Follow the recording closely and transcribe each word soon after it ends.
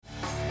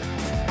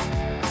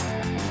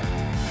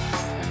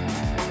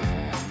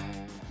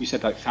you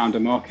said like founder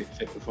market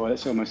fit before.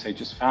 Let's almost say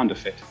just founder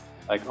fit.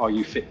 Like, are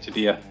you fit to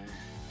be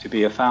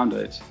a founder?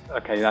 It's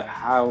okay. Like,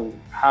 how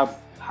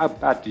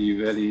bad do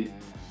you really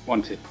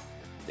want it?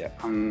 Yeah.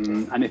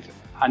 And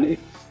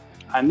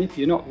if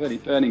you're not really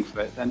burning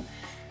for it, then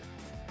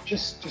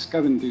just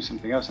go and do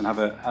something else and have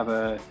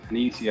an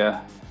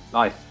easier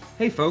life.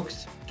 Hey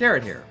folks,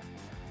 Garrett here.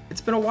 It's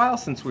been a while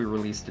since we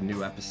released a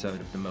new episode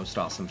of the Most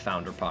Awesome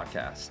Founder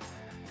podcast.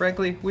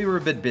 Frankly, we were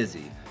a bit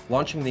busy,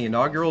 launching the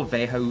inaugural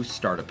WHU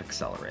Startup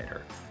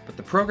Accelerator. But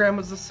the program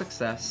was a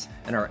success,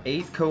 and our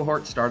 8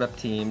 cohort startup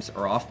teams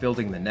are off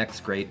building the next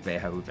great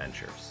WHU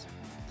ventures.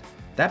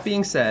 That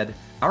being said,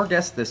 our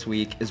guest this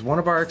week is one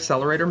of our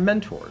accelerator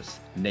mentors,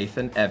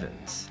 Nathan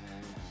Evans.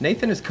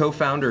 Nathan is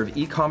co-founder of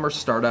e-commerce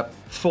startup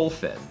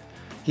Fulfin.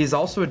 He is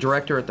also a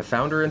director at the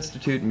Founder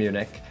Institute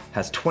Munich,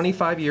 has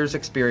 25 years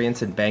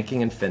experience in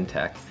banking and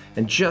fintech,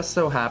 and just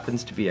so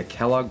happens to be a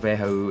Kellogg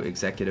WHU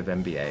Executive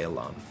MBA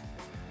alum.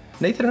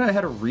 Nathan and I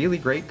had a really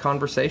great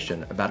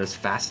conversation about his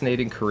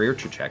fascinating career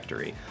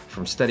trajectory,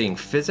 from studying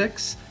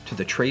physics to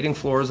the trading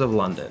floors of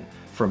London,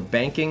 from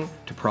banking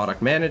to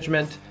product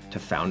management to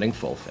founding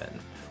Fulfin.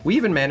 We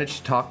even managed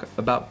to talk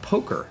about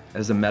poker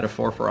as a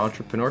metaphor for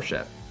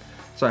entrepreneurship.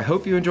 So I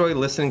hope you enjoy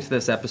listening to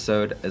this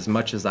episode as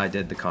much as I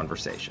did the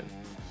conversation.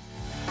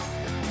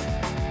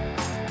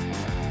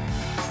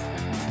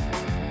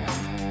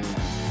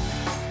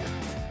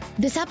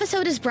 This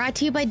episode is brought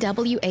to you by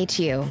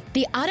WHU,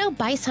 the Otto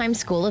Beisheim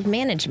School of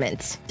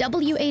Management.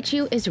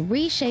 WHU is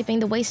reshaping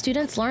the way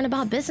students learn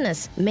about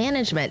business,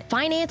 management,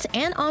 finance,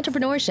 and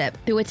entrepreneurship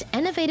through its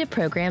innovative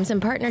programs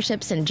and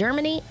partnerships in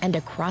Germany and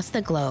across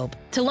the globe.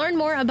 To learn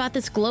more about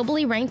this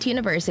globally ranked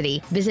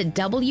university, visit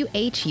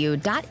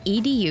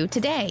whu.edu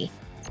today.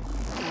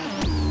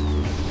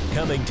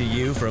 Coming to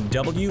you from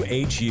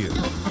WHU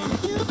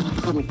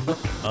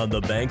on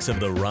the banks of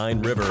the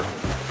Rhine River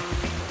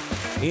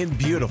in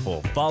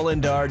beautiful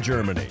Vallendar,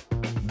 Germany.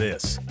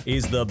 This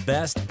is the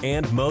best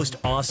and most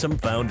awesome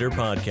founder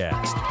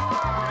podcast.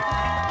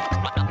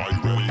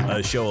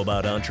 A show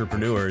about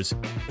entrepreneurs,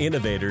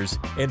 innovators,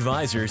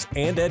 advisors,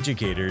 and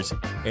educators,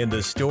 and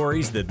the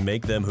stories that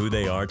make them who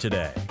they are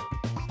today.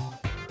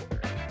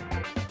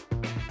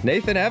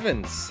 Nathan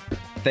Evans,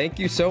 thank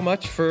you so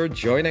much for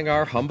joining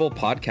our humble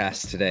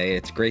podcast today.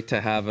 It's great to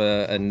have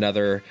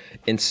another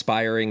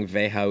inspiring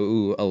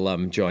WHU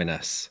alum join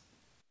us.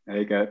 There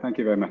you go. Thank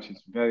you very much.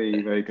 It's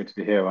very, very good to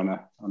be here on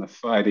a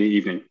Friday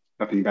evening.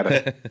 Nothing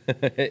better.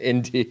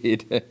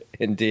 Indeed.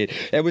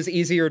 It was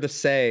easier to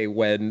say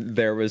when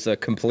there was a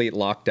complete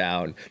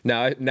lockdown.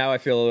 Now I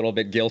feel a little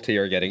bit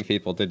guiltier getting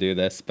people to do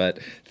this, but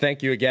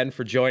thank you again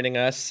for joining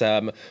us.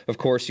 Of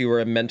course, you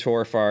were a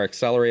mentor for our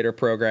accelerator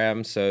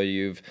program, so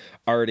you've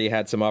already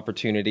had some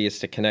opportunities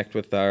to connect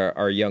with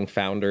our young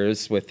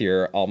founders with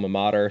your alma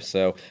mater.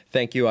 So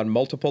thank you on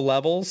multiple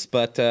levels.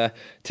 But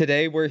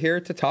today we're here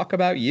to talk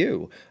about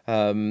you.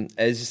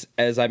 As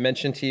I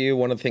mentioned to you,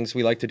 one of the things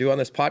we like to do on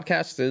this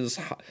podcast is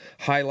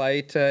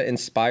highlight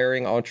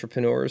inspiring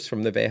entrepreneurs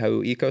from the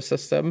WHU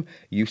ecosystem.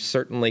 You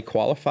certainly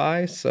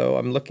qualify. So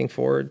I'm looking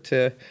forward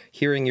to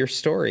hearing your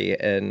story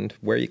and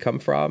where you come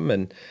from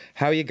and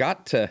how you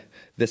got to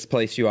this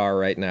place you are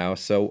right now.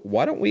 So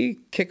why don't we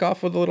kick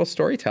off with a little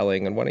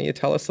storytelling, and why don't you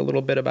tell us a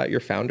little bit about your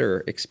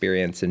founder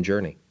experience and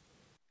journey?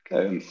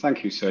 Okay, and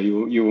thank you, sir.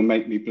 You will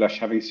make me blush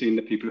having seen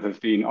the people who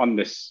have been on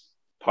this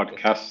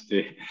podcast.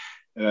 It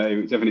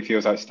definitely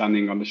feels like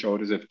standing on the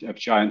shoulders of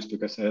giants,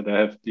 because there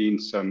have been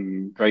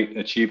some great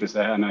achievers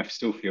there, and I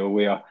still feel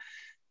we are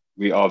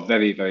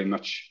very, very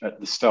much at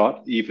the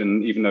start,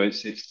 even though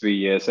it's 3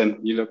 years. And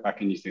you look back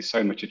and you see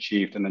so much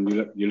achieved, and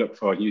then you look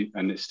forward,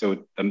 and it's still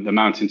the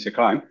mountain to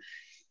climb.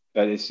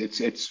 But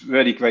it's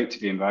really great to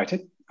be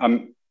invited.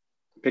 I'm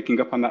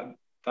picking up on that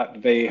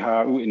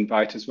WHU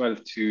invite as well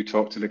to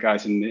talk to the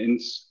guys in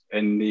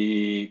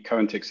the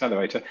current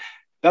accelerator.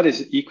 That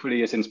is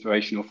equally as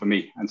inspirational for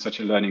me and such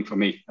a learning for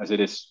me as it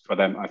is for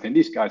them. I think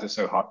these guys are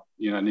so hot,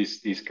 and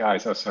these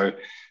guys are so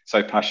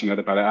passionate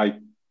about it.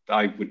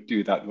 I would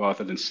do that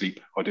rather than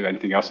sleep or do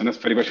anything else, and that's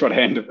pretty much what I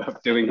end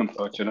up doing,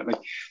 unfortunately.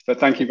 But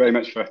thank you very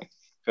much for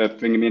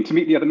bringing me in to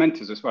meet the other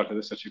mentors as well.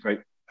 There's such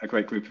a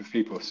great group of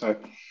people. So.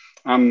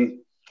 I'm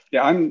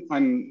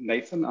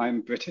Nathan. I'm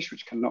British,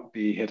 which cannot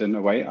be hidden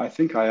away. I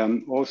think I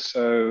am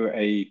also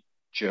a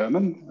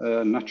German,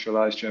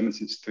 naturalized German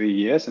since 3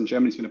 years, and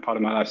Germany's been a part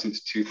of my life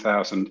since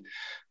 2001.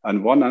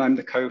 And I'm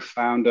the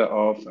co-founder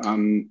of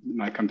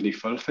my company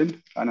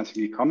Fulfin,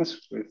 Financing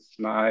E-commerce, with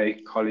my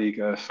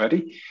colleague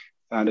Freddie,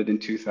 founded in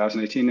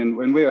 2018. And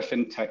when we're a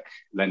fintech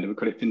lender, we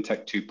call it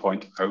Fintech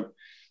 2.0.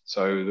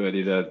 So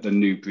really the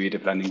new breed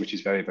of lending, which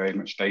is very, very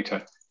much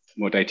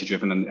more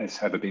data-driven than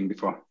it's ever been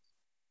before.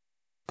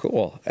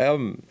 Cool.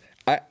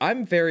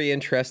 I'm very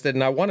interested,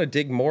 and I want to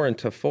dig more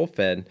into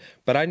Fulfin,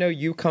 but I know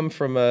you come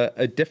from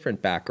a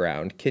different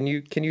background. Can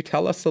you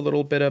tell us a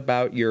little bit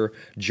about your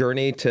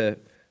journey to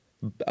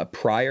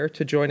prior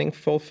to joining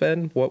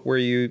Fulfin? What were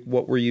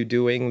you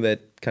doing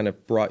that kind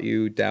of brought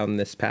you down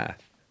this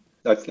path?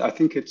 I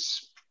think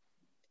it's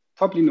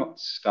probably not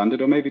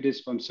standard, or maybe it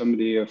is from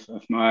somebody of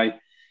my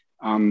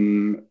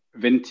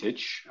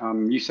vintage.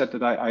 You said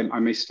that I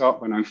may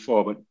start when I'm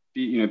 4, but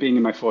being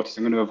in my 40s,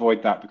 I'm going to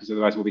avoid that because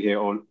otherwise we'll be here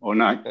all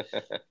night.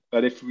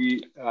 But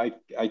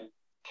I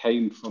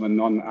came from a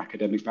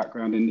non-academic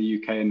background in the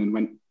UK, and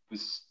then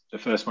was the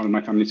first one in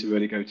my family to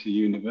really go to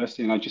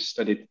university, and I just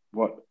studied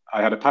what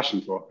I had a passion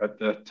for at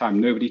the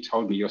time. Nobody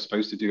told me you're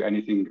supposed to do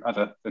anything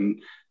other than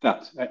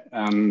that,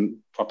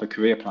 proper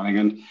career planning.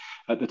 And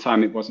at the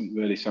time, it wasn't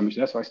really so much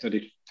there. So I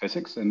studied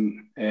physics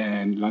in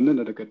London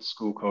at a good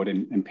school called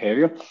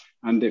Imperial,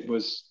 and it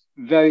was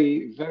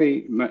very,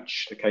 very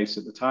much the case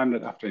at the time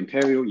that after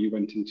Imperial, you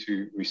went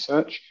into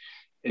research,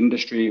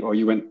 industry, or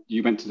you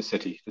went to the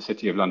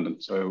city of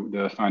London, so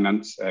the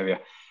finance area.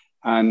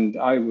 And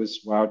I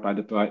was wowed by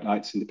the bright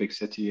lights in the big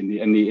city and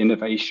the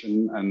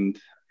innovation, and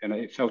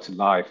it felt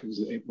alive.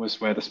 It was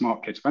where the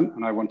smart kids went,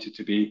 and I wanted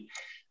to be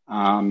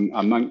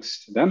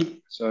amongst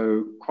them.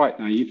 So quite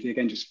naively,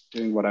 again, just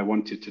doing what I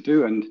wanted to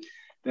do. And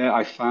there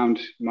I found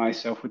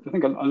myself with, I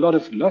think, a lot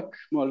of luck,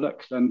 more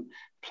luck than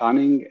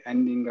planning,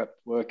 ending up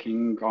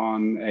working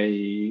on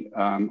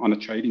a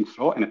trading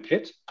floor in a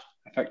pit.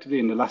 Effectively,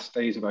 in the last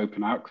days of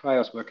Open Outcry, I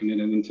was working in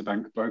an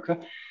interbank broker.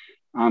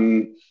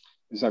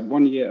 It was like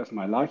 1 year of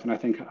my life, and I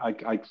think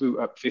I grew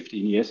up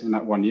 15 years in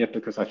that 1 year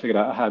because I figured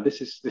out, this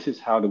is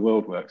how the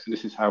world works, and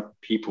this is how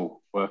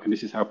people work, and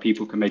this is how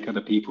people can make other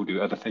people do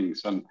other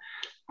things. And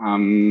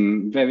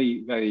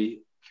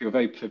feel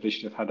very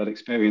privileged to have had that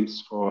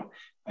experience for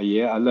a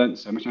year. I learned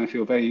so much, and I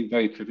feel very,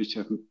 very privileged to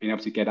have been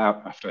able to get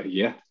out after a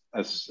year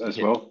as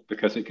well,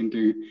 because it can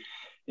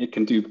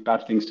do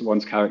bad things to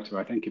one's character,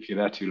 I think, if you're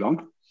there too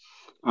long.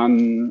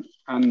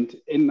 And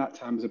in that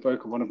time as a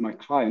broker, one of my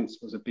clients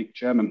was a big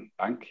German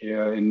bank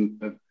here in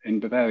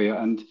Bavaria,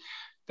 and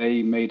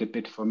they made a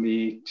bid for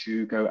me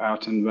to go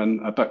out and run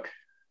a book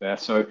there.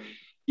 So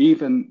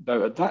even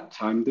though at that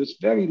time there's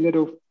very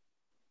little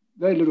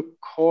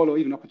call or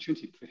even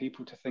opportunity for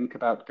people to think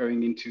about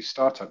going into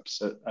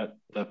startups at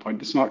the point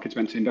the smart kids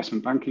went to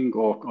investment banking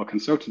or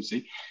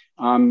consultancy,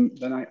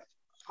 then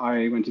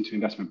I went into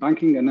investment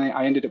banking, and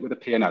I ended up with a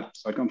P&L.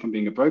 So I'd gone from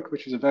being a broker,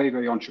 which was a very,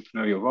 very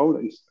entrepreneurial role,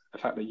 and the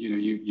fact that you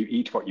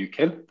eat what you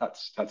kill,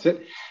 that's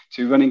it,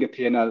 to running a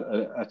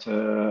P&L at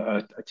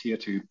a tier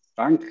 2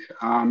 bank,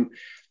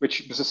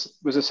 which was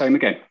the same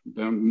again.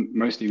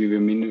 Mostly we were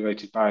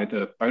remunerated by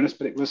the bonus,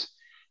 but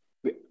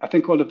I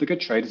think all of the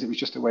good traders, it was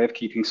just a way of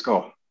keeping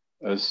score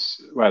as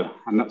well,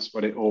 and that's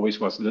what it always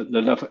was, the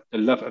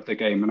love of the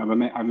game. And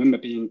I remember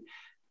being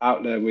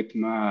out there with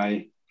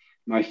my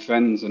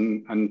friends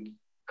and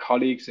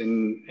colleagues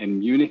in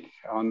Munich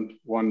on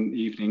one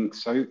evening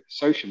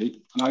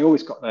socially, and I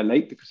always got there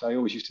late because I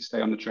always used to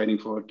stay on the trading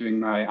floor doing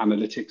my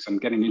analytics and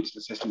getting into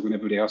the system when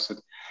everybody else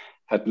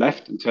had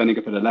left, and turning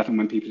up at 11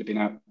 when people had been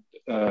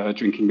out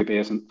drinking the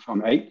beers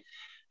from 8.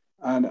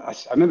 And I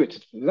remember it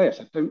to the day. I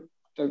said,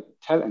 don't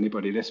tell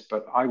anybody this,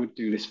 but I would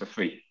do this for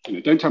free.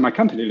 Don't tell my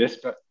company this,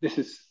 but this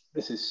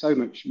is so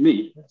much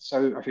me.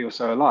 So I feel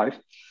so alive.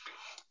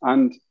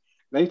 And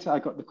later, I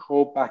got the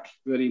call back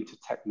really into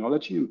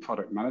technology and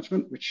product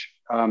management, which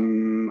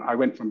I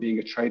went from being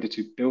a trader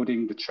to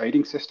building the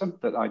trading system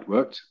that I'd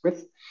worked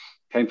with.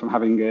 Came from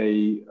having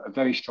a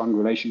very strong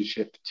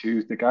relationship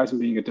to the guys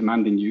and being a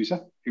demanding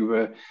user who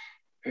were,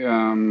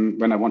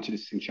 when I wanted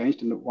this thing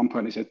changed. And at one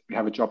point they said, we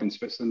have a job in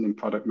Switzerland in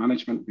product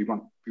management. We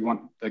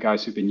want the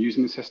guys who've been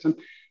using the system.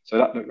 So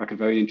that looked like a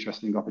very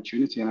interesting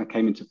opportunity. And I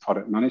came into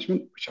product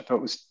management, which I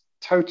thought was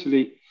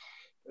totally...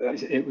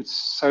 It was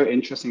so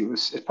interesting.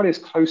 It's probably as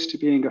close to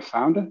being a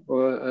founder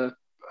or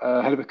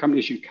a head of a company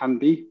as you can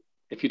be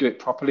if you do it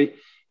properly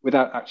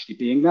without actually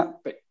being that.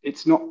 But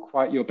it's not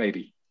quite your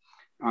baby.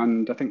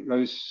 And I think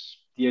those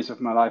years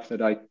of my life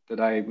that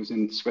I was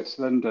in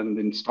Switzerland and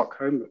in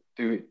Stockholm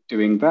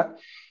doing that,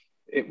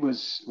 it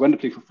was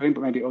wonderfully fulfilling,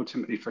 but maybe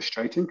ultimately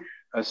frustrating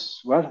as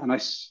well. And I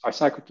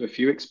cycled through a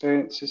few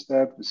experiences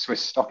there, the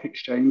Swiss Stock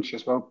Exchange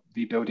as well,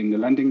 rebuilding the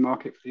lending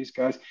market for these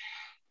guys,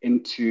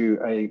 into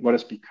what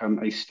has become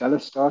a stellar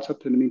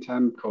startup in the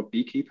meantime called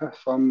Beekeeper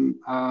from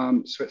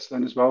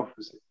Switzerland as well.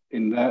 Was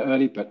in there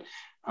early, but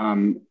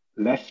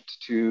left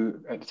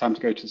at the time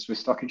to go to the Swiss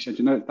Stock Exchange.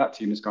 That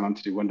team has gone on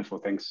to do wonderful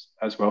things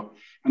as well,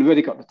 and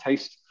really got the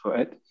taste for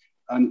it.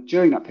 And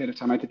during that period of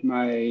time, I did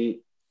my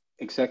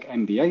exec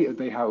MBA at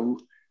WHU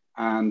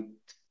and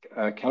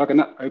Kellogg, and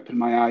that opened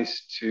my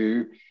eyes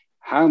to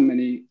how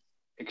many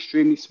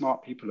extremely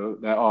smart people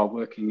there are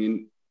working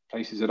in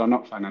places that are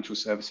not financial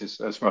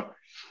services as well,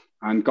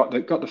 and got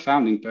the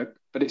founding bug.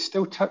 But it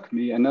still took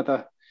me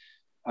another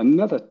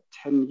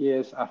 10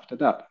 years after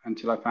that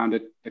until I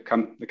founded the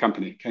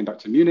company. Came back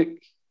to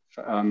Munich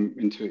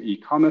into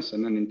e-commerce,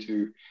 and then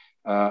into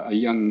a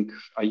young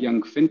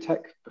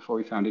fintech before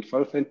we founded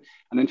Fulfin,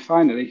 and then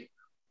finally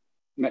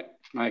met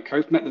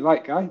the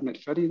right guy,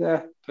 met Freddie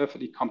there,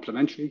 perfectly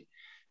complementary,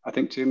 I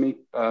think, to me.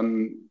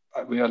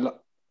 We are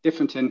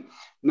different in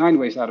 9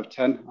 ways out of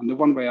 10, and the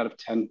one thing out of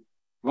 10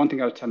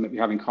 that we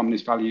have in common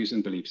is values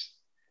and beliefs.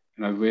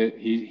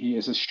 He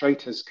is as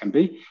straight as can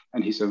be,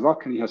 and he's a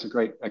rock, and he has a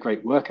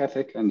great work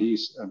ethic, and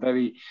he's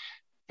very,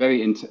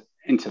 very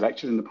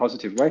intellectual in the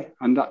positive way.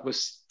 And that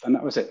was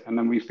it. And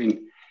then we've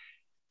been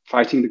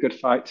fighting the good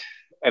fight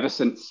ever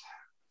since.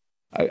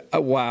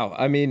 Wow.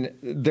 I mean,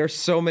 there's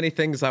so many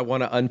things I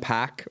want to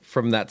unpack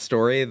from that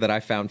story that I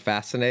found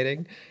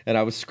fascinating. And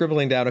I was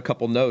scribbling down a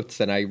couple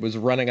notes, and I was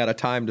running out of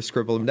time to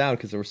scribble them down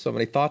because there were so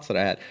many thoughts that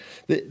I had.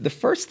 The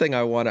first thing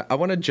I want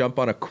to jump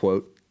on a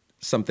quote,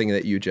 something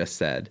that you just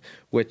said,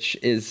 which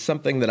is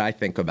something that I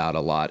think about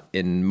a lot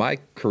in my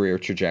career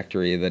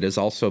trajectory that has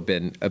also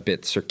been a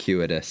bit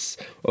circuitous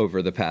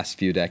over the past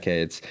few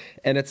decades.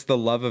 And it's the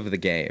love of the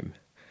game,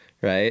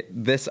 right?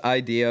 This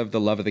idea of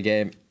the love of the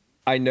game.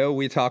 I know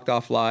we talked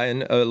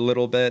offline a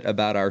little bit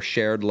about our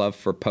shared love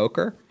for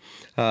poker.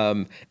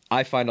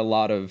 I find a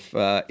lot of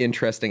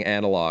interesting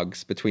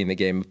analogs between the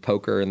game of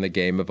poker and the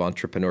game of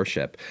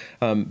entrepreneurship.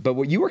 But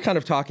what you were kind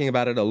of talking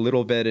about it a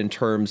little bit in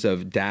terms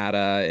of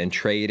data and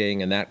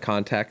trading and that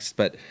context.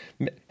 But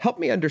help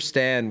me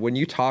understand when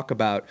you talk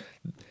about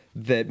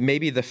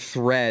maybe the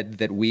thread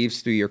that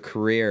weaves through your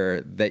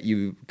career that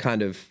you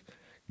kind of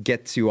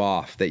gets you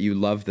off, that you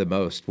love the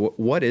most.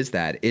 What is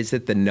that? Is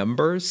it the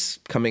numbers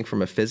coming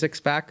from a physics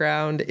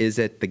background? Is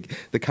it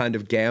the kind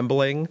of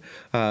gambling?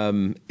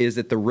 Is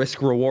it the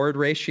risk reward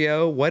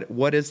ratio?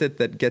 What is it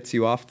that gets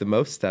you off the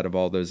most out of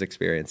all those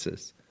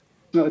experiences?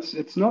 No,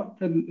 it's not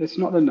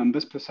the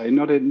numbers per se,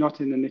 not in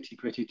the nitty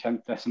gritty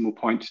 10th decimal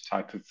point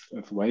type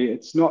of way.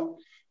 It's not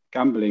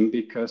gambling,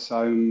 because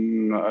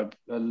I'm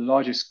the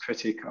largest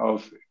critic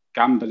of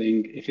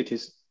gambling, if it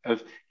is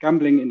of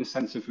gambling in the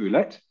sense of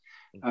roulette.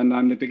 And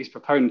I'm the biggest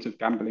proponent of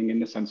gambling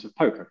in the sense of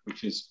poker,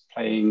 which is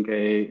playing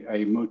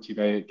a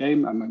multivariate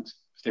game amongst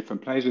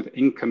different players with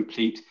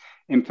incomplete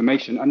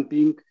information and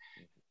putting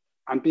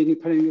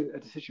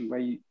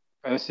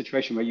a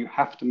situation where you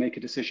have to make a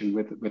decision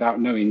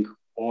without knowing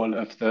all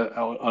of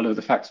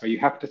the facts, where you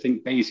have to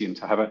think Bayesian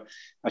to have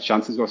a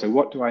chance as well. So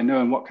what do I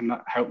know, and what can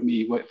that help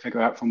me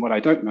figure out from what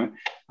I don't know?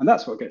 And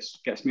that's what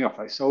gets me off,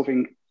 like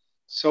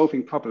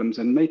solving problems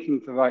and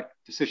making the right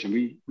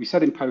decision. We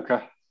said in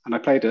poker, and I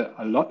played a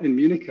lot in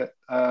Munich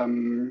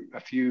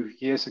a few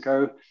years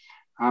ago.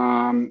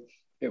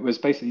 It was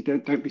basically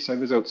don't be so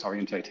results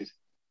orientated.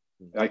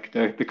 Like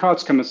the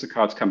cards come as the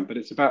cards come, but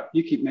it's about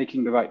you keep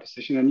making the right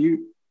decision, and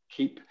you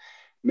keep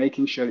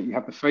making sure that you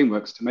have the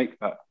frameworks to make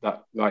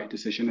that right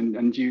decision,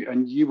 and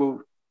you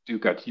will do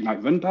good. You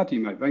might run bad, you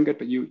might run good,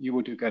 but you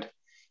will do good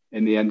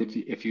in the end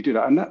if you do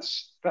that. And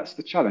that's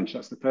the challenge.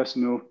 That's the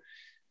personal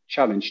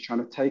challenge, trying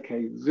to take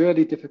a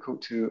really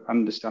difficult to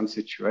understand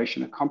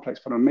situation, a complex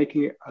problem,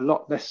 making it a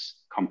lot less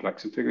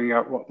complex and figuring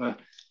out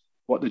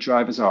what the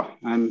drivers are.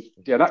 And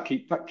yeah, that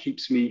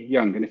keeps me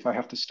young. And if I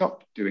have to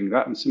stop doing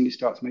that and somebody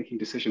starts making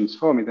decisions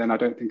for me, then I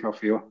don't think I'll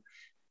feel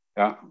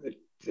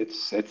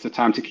it's the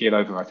time to keel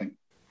over, I think.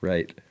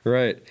 Right.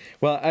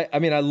 Well, I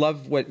mean, I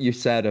love what you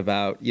said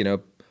about,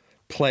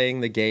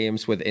 playing the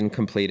games with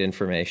incomplete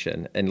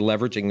information and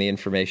leveraging the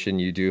information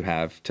you do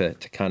have to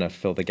kind of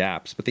fill the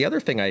gaps. But the other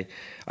thing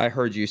I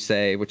heard you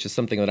say, which is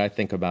something that I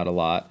think about a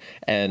lot,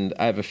 and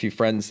I have a few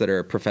friends that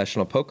are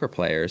professional poker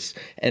players,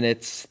 and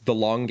it's the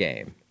long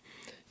game.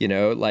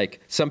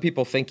 Like some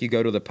people think you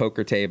go to the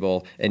poker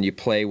table and you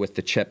play with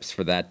the chips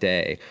for that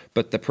day,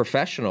 but the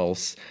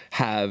professionals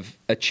have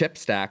a chip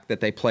stack that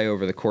they play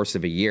over the course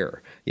of a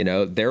year.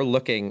 They're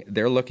looking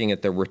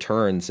at the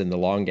returns in the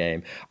long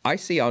game. I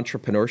see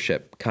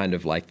entrepreneurship kind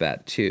of like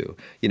that too.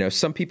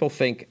 Some people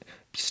think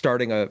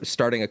starting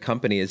a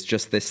company is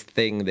just this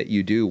thing that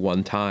you do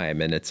one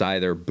time and it's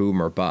either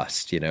boom or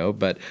bust,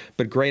 but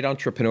great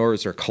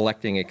entrepreneurs are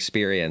collecting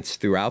experience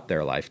throughout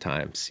their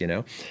lifetimes.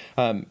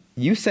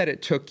 You said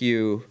it took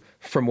you,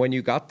 from when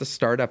you got the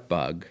startup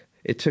bug,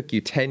 it took you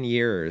 10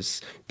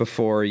 years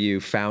before you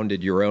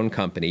founded your own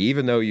company,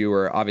 even though you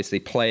were obviously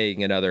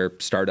playing in other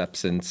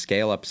startups and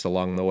scale-ups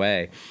along the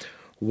way.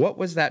 What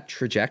was that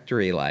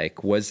trajectory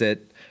like? Was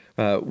it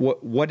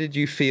what did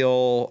you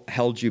feel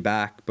held you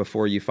back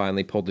before you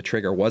finally pulled the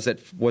trigger? Was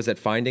it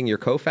finding your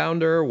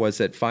co-founder?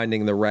 Was it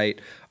finding the right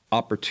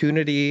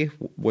opportunity?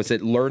 Was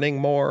it learning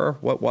more?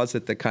 What was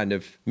it that kind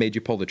of made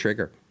you pull the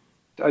trigger?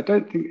 I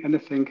don't think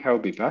anything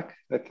held me back.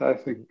 I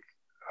think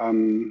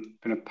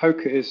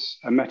poker is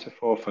a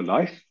metaphor for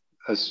life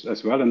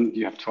as well, and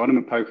you have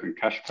tournament poker and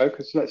cash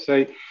poker. So let's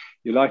say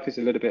your life is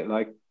a little bit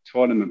like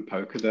tournament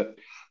poker, that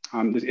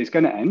it's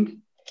going to end,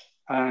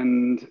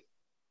 and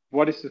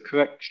what is the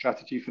correct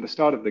strategy for the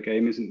start of the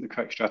game isn't the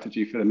correct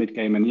strategy for the mid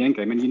game and the end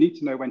game. And you need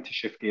to know when to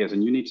shift gears,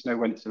 and you need to know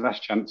when it's the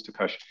last chance to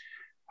push.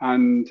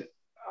 And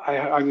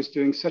I was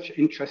doing such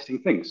interesting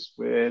things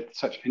with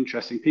such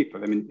interesting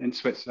people. I mean, in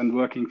Switzerland,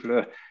 working for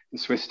the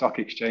Swiss Stock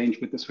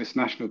Exchange with the Swiss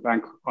National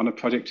Bank on a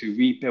project to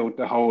rebuild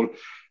the whole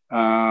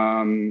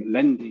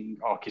lending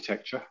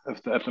architecture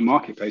of the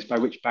marketplace by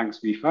which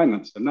banks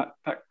refinance. And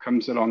that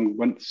comes along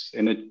once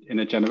in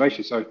a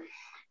generation. So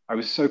it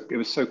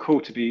was so cool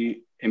to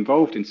be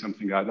involved in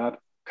something like that.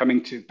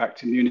 Coming back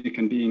to Munich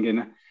and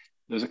being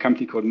there's a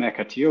company called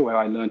Mercatio where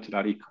I learned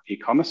about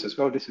e-commerce as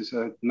well. This is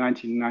a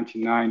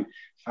 1999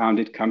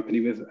 founded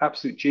company with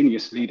absolute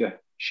genius leader,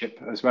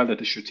 ship as well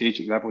at a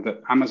strategic level that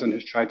Amazon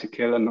has tried to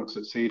kill and not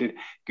succeeded.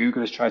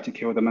 Google has tried to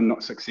kill them and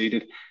not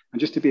succeeded. And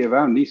just to be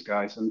around these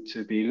guys and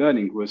to be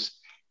learning was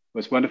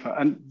wonderful.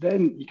 And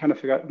then you kind of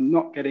figure out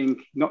not getting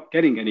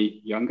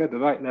any younger, the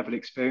right level of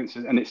experience.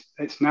 And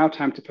it's now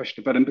time to push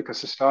the button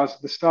because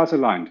the stars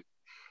aligned.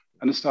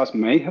 And the stars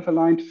may have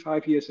aligned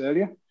 5 years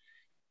earlier.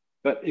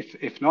 But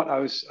if not, I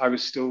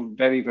was still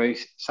very, very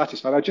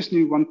satisfied. I just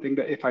knew one thing,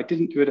 that if I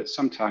didn't do it at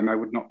some time, I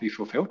would not be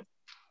fulfilled.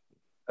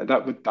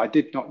 I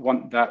did not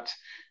want that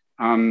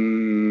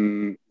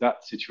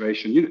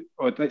situation.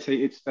 Or let's say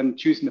it's then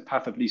choosing the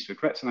path of least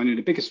regrets. And I knew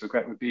the biggest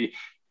regret would be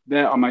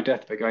there on my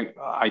deathbed going,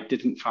 I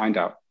didn't find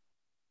out.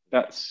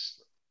 That's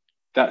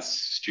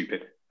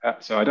stupid.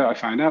 So I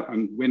find out,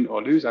 and win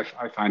or lose, I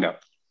find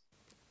out.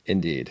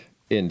 Indeed.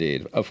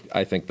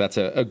 I think that's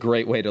a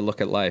great way to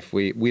look at life.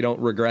 We don't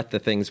regret the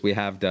things we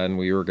have done.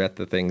 We regret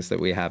the things that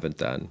we haven't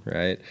done,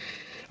 right?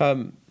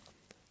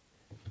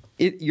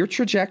 Your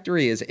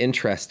trajectory is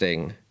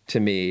interesting to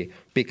me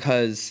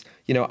because,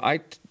 I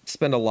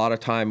spend a lot of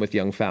time with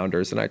young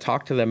founders and I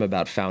talk to them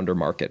about founder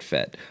market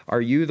fit. Are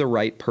you the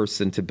right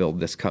person to build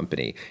this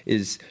company?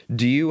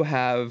 Do you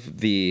have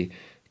the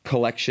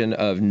collection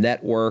of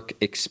network,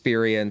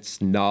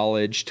 experience,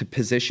 knowledge to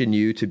position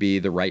you to be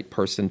the right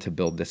person to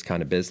build this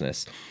kind of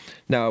business?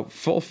 Now,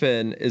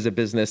 Fulfin is a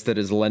business that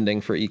is lending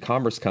for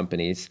e-commerce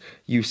companies.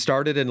 You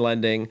started in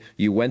lending,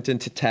 you went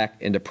into tech,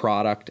 into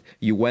product,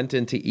 you went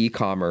into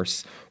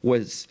e-commerce.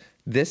 Was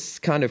this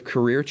kind of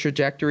career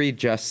trajectory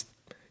just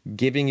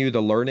giving you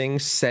the learning,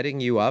 setting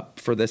you up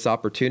for this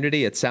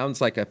opportunity? It sounds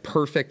like a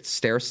perfect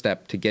stair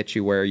step to get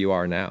you where you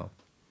are now.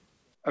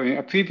 I mean,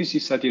 I previously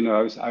said,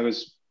 I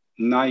was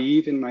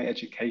naive in my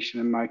education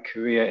and my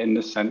career in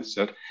the sense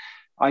that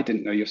I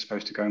didn't know you're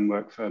supposed to go and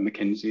work for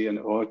McKinsey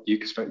or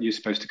you're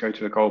supposed to go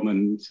to a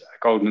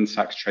Goldman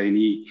Sachs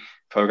trainee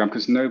program,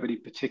 because nobody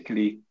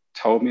particularly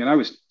told me, and I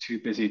was too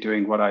busy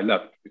doing what I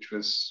loved, which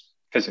was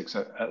physics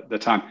at the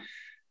time.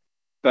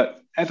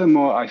 But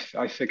evermore,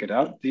 I figured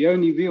out the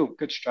only real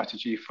good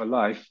strategy for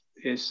life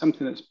is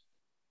something that's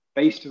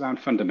based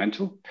around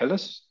fundamental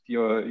pillars,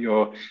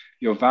 your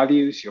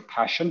values, your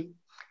passion,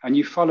 and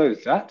you follow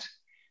that,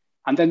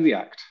 and then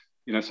react.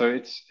 So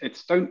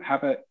it's don't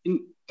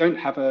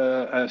have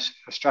a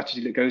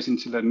strategy that goes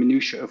into the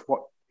minutiae of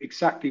what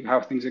exactly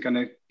how things are going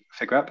to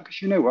figure out,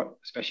 because you know what,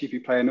 especially if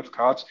you play enough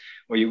cards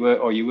or you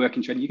work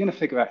in trading, you're going to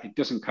figure out it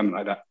doesn't come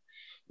like that.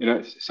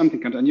 Something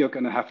comes and you're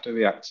going to have to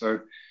react. So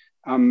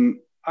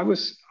I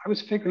was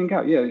figuring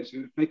out, it's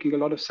making a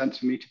lot of sense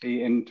for me to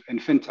be in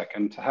fintech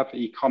and to have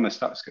e-commerce.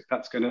 That's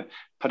going to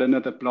put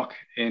another block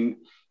in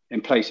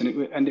place,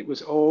 and it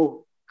was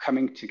all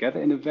coming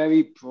together in a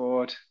very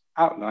broad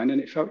outline, and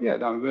it felt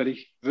that I'm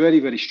really, really,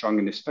 really strong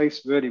in this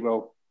space, really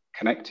well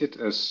connected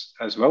as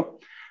well,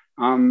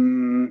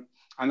 and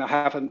I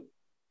have an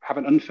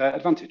unfair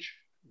advantage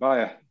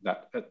via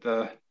that at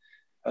the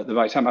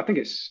right time. I think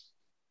it's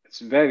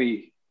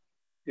very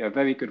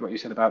very good what you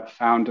said about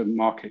founder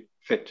market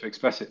fit, to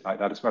express it like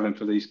that as well, and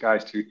for these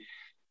guys to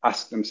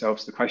ask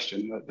themselves the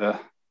question at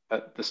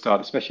the start,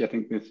 especially I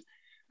think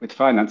with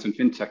finance and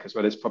fintech as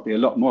well, is probably a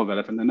lot more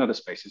relevant than other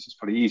spaces. It's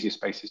probably easier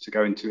spaces to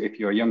go into if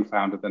you're a young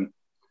founder than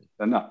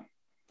that.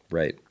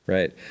 Right.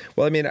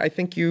 Well, I mean, I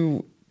think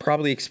you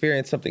probably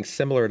experienced something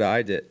similar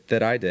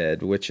that I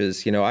did, which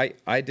is,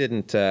 I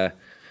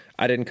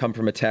didn't come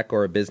from a tech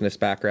or a business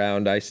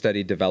background. I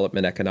studied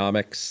development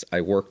economics. I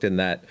worked in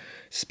that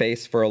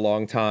space for a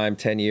long time,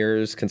 10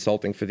 years,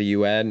 consulting for the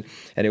UN.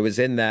 And it was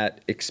in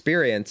that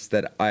experience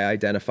that I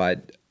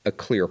identified a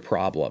clear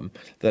problem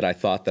that I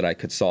thought that I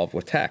could solve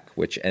with tech,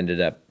 which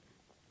ended up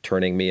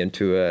turning me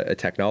into a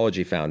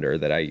technology founder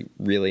that I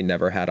really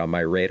never had on my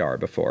radar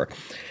before.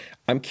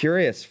 I'm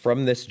curious,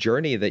 from this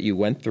journey that you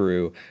went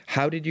through,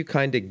 how did you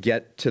kind of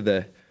get to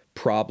the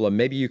problem?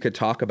 Maybe you could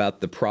talk about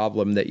the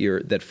problem that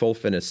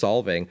Fulfin is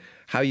solving,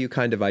 how you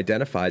kind of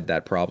identified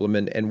that problem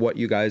and what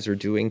you guys are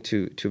doing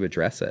to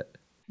address it.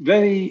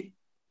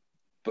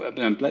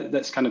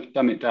 Let's kind of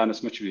dumb it down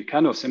as much as we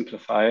can or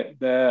simplify it.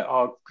 There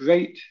are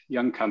great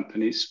young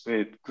companies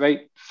with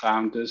great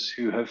founders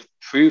who have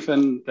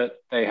proven that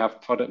they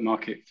have product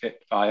market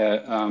fit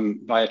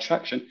via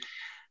traction,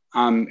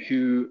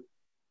 who,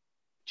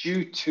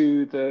 due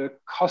to the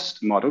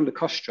cost model, the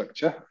cost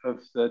structure of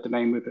the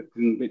domain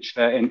within which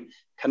they're in,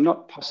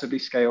 cannot possibly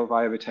scale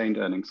via retained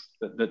earnings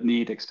that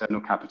need external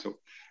capital.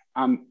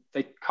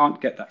 They can't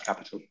get that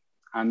capital.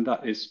 And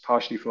that is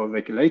partially for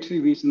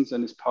regulatory reasons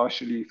and is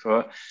partially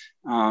for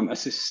a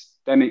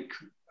systemic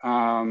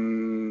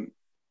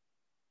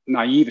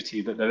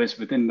naivety that there is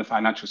within the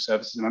financial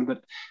services. Remember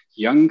that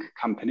young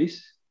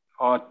companies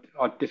are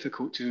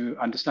difficult to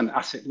understand.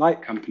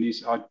 Asset-light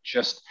companies are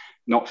just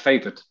not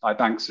favored by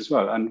banks as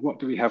well. And what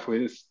do we have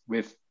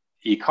with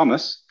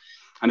e-commerce?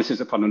 And this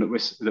is a problem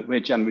that we're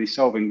generally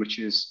solving, which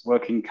is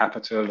working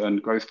capital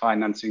and growth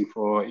financing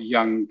for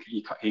young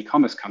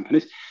e-commerce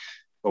companies.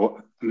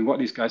 But what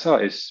these guys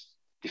are is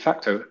de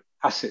facto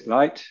asset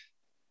light,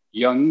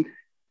 young,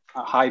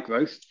 high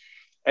growth,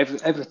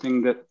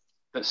 everything that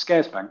that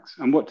scares banks.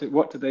 And what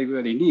do they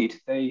really need?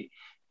 They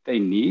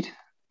need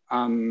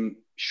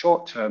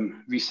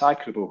short-term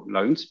recyclable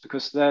loans,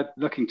 because they're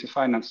looking to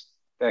finance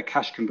their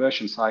cash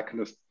conversion cycle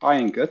of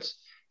buying goods,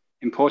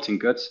 importing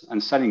goods,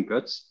 and selling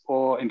goods,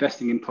 or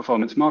investing in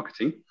performance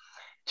marketing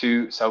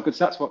to sell goods.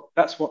 That's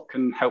what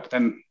can help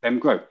them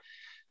grow.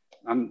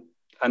 And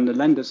the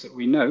lenders that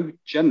we know,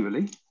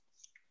 generally,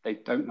 they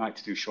don't like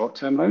to do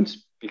short-term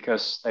loans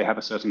because they have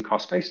a certain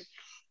cost base.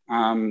 They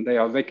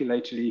are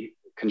regulatorily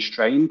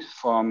constrained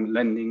from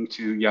lending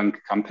to young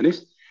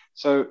companies.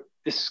 So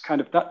this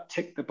that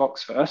ticked the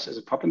box for us as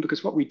a problem,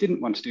 because what we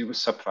didn't want to do was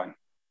subprime.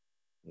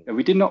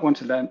 We did not want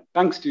to lend.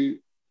 Banks do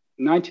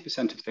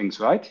 90% of things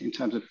right in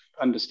terms of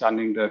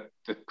understanding the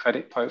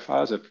credit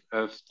profiles of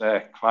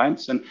their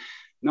clients. And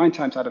 9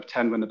 times out of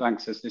 10, when the bank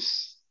says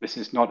this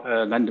is not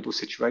a lendable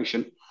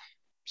situation,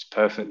 it's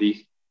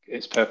perfectly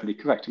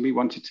correct. And we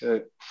wanted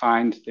to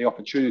find the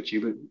opportunity,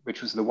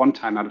 which was the 1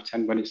 time out of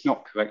 10 when it's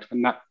not correct,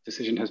 when that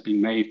decision has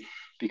been made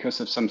because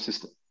of some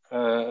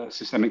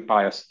systemic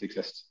bias that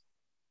exists.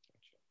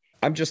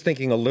 I'm just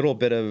thinking a little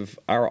bit of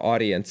our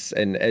audience.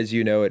 And as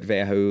you know, at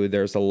Vehu,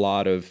 there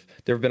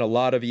have been a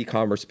lot of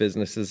e-commerce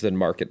businesses and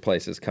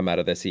marketplaces come out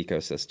of this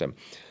ecosystem.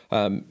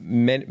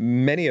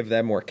 Many of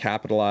them were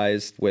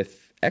capitalized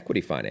with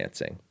equity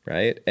financing,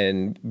 right?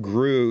 And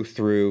grew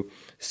through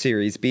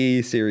Series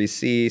B, Series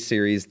C,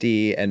 Series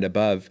D, and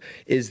above.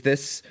 Is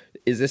this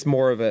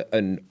more of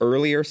an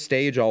earlier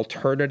stage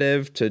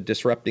alternative to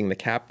disrupting the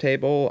cap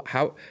table?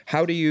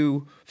 How do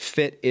you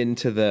fit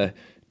into the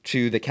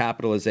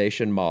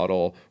capitalization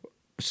model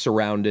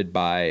surrounded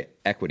by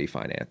equity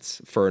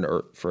finance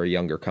for a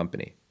younger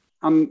company?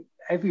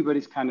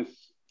 Everybody's kind of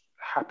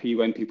happy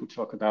when people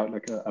talk about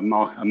like a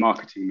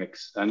marketing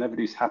mix, and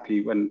everybody's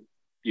happy when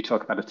you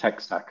talk about a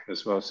tech stack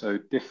as well. So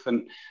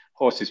different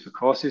horses for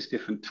courses,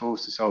 different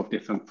tools to solve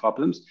different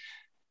problems.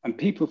 And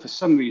people, for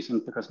some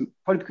reason,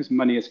 probably because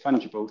money is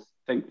fungible,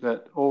 think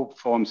that all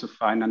forms of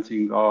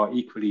financing are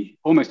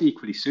almost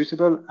equally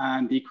suitable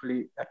and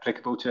equally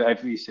applicable to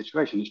every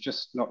situation. It's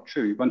just not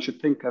true. One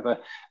should think of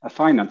a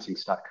financing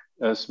stack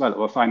as well,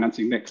 or a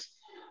financing mix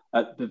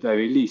at the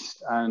very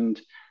least.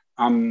 And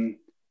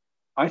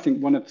I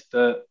think one of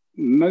the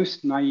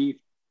most naive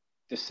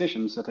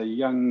decisions that a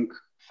young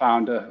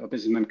founder or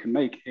businessman can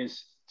make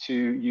is to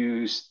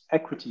use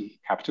equity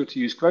capital, to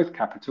use growth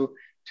capital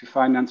to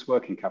finance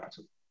working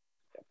capital.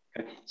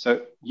 Okay.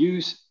 So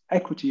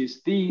equity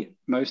is the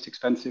most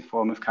expensive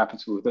form of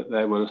capital that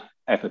there will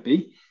ever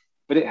be,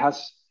 but it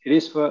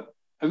is for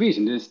a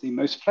reason. It is the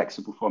most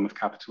flexible form of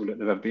capital that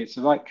there will ever be. It's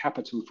the right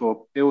capital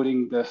for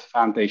building the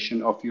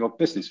foundation of your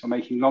business, for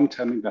making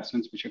long-term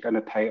investments which are going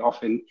to pay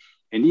off in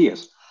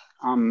years.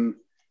 And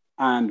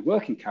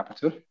working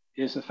capital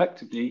is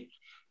effectively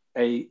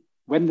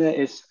when there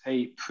is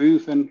a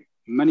proven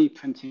money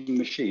printing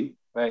machine,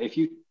 where if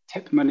you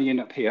tip money in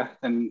up here,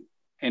 then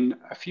in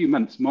a few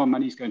months, more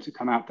money is going to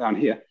come out down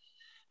here,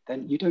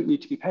 then you don't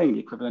need to be paying the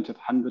equivalent of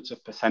hundreds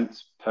of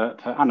percent per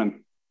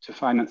annum to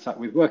finance that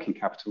with working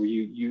capital.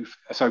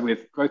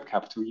 With growth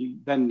capital, you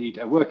then need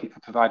a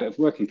provider of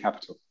working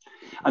capital,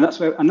 and that's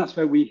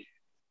where we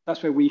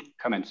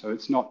come in. So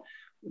it's not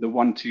the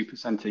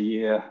 1-2% a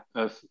year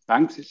of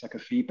banks. It's like a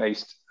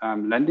fee-based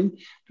lending,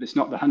 but it's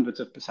not the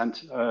hundreds of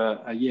percent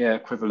a year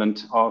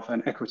equivalent of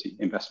an equity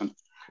investment.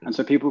 And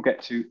so people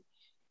get to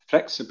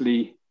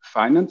flexibly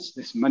finance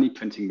this money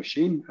printing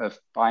machine of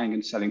buying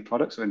and selling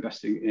products or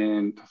investing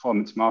in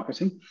performance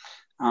marketing,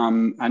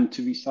 and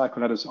to recycle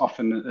that as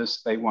often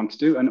as they want to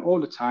do, and all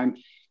the time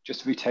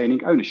just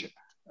retaining ownership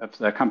of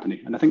their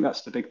company. And I think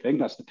that's the big thing.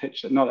 That's the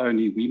pitch that not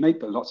only we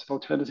make, but lots of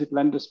alternative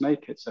lenders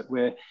make. It's that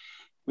we're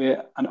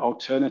an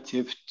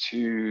alternative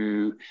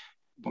to,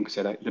 one could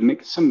say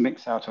that, some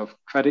mix out of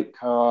credit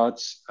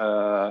cards,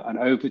 an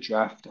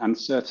overdraft, and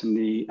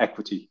certainly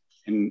equity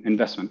in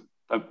investment.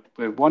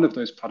 We're one of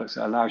those products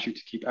that allows you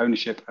to keep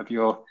ownership of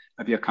your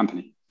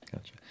company.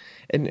 Gotcha.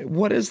 And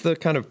what is the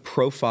kind of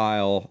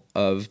profile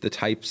of the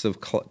types of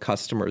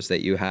customers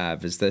that you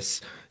have? Is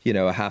this, a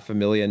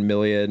 $500,000,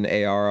 million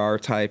ARR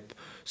type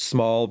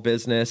small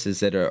business?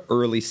 Is it an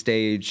early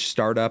stage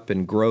startup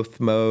in growth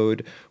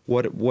mode?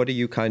 What do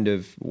you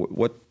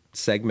what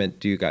segment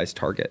do you guys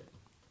target?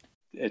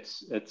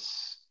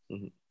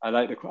 Mm-hmm. I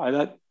like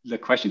the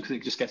question because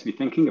it just gets me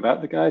thinking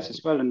about the guys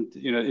as well. And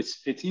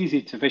it's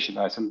easy to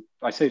visualize. And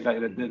I say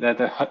that they're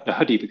the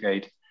hoodie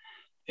brigade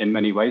in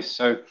many ways.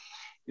 So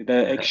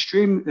they're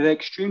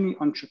extremely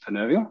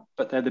entrepreneurial,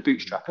 but they're the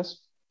bootstrappers.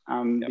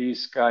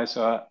 These guys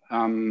are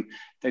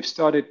they've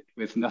started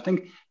with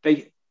nothing.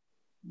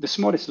 The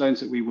smallest loans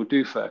that we will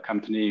do for a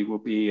company will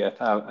be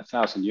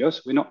 1,000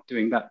 euros. We're not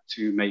doing that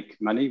to make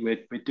money.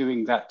 We're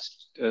doing that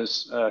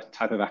as a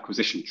type of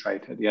acquisition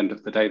trade at the end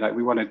of the day. Like,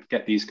 we want to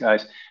get these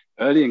guys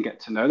early and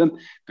get to know them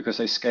because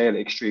they scale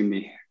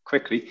extremely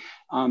quickly.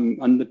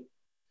 And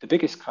the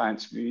biggest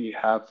clients we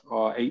have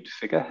are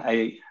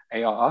 8-figure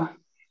ARR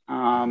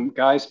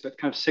guys, but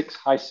kind of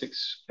high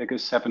six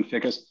figures, 7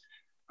 figures.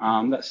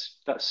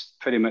 That's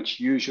pretty much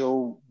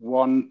usual.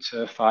 1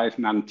 to 5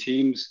 man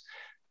teams.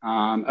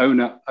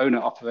 owner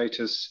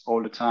operators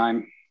all the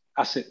time,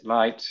 asset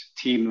light,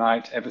 team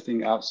light,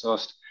 everything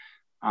outsourced.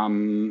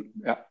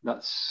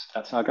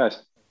 That's how it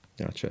goes.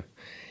 Gotcha.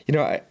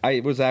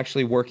 I was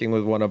actually working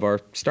with one of our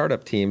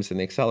startup teams in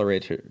the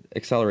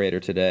accelerator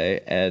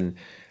today, and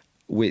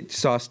we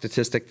saw a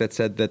statistic that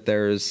said that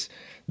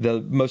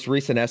the most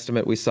recent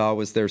estimate we saw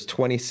was there's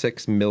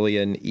 26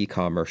 million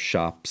e-commerce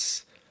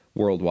shops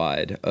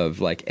worldwide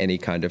of like any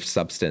kind of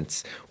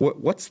substance.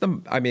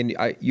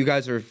 You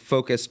guys are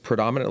focused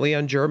predominantly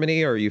on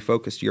Germany, or are you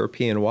focused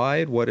European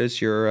wide?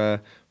 What's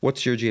your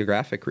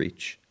geographic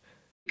reach?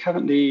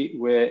 Currently,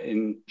 we're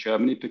in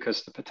Germany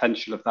because the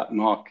potential of that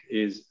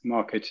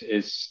market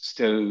is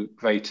still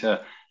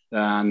greater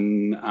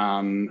than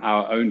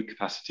our own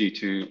capacity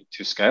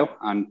to scale.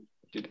 And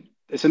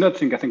it's another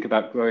thing I think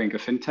about growing a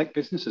fintech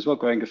business as well,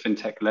 growing a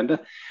fintech lender.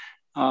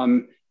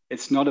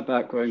 It's not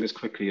about growing as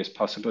quickly as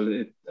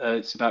possible.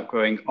 It's about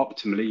growing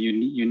optimally.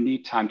 You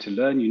need time to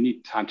learn. You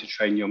need time to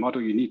train your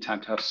model. You need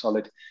time to have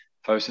solid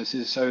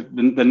processes. So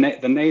the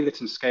nail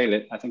it and scale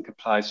it, I think,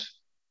 applies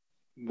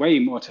way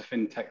more to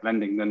fintech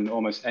lending than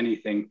almost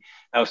anything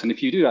else. And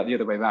if you do that the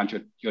other way around,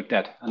 you're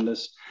dead. And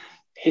there's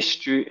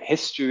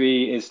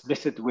history is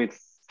littered with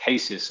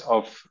cases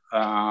of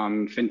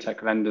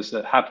fintech lenders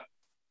that have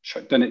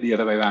done it the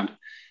other way around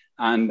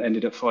and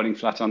ended up falling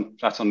flat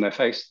on their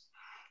face.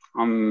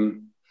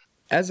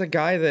 As a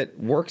guy that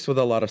works with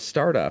a lot of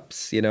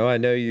startups, I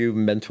know you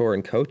mentor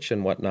and coach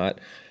and whatnot.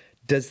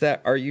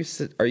 Are you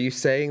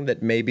saying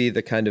that maybe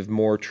the kind of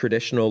more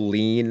traditional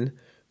lean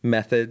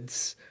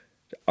methods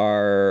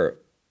are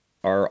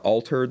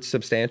altered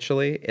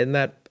substantially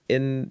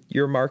in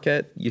your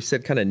market? You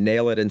said kind of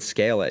nail it and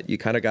scale it. You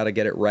kind of got to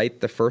get it right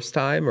the first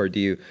time, or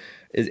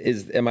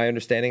am I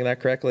understanding that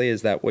correctly?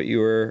 Is that what you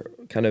were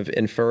kind of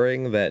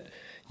inferring, that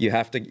you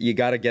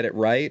got to get it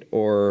right,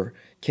 or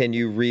can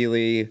you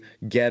really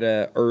get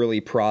a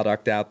early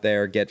product out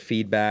there, get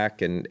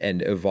feedback and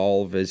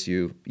evolve as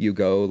you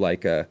go,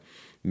 like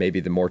maybe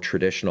the more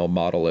traditional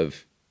model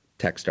of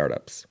tech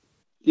startups?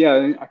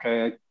 Yeah,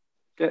 okay. I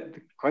get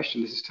the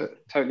question. This is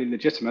totally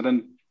legitimate,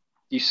 and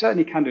you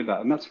certainly can do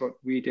that. And that's what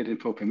we did in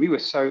Fulcrum. We were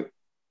so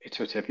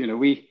iterative.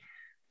 We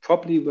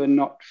probably were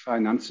not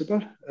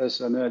financeable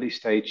as an early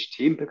stage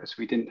team because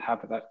we didn't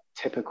have that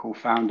typical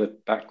founder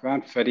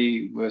background.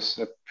 Freddie was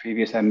a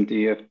previous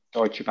MD of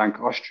Deutsche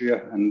Bank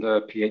Austria and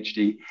a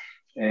PhD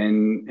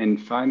in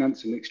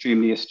finance and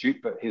extremely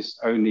astute, but his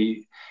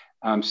only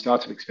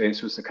startup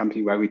experience was the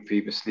company where we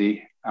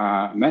previously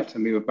met,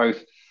 and we were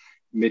both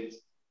mid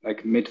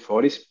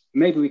 40s.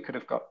 Maybe we could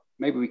have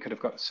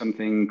got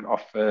something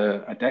off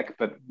a deck,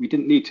 but we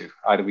didn't need to.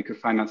 Either we could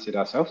finance it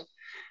ourselves,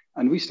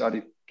 and we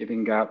started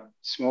giving out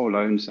small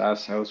loans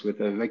ourselves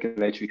with a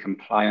regulatory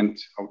compliant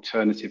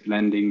alternative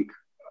lending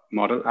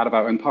model out of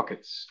our own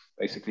pockets,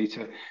 basically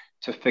to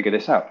figure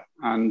this out.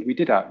 And we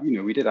did our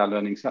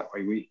learnings that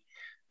way.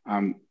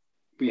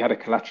 We had a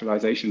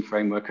collateralization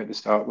framework at the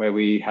start where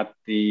we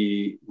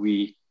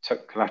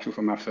took collateral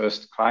from our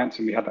first clients,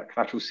 and we had that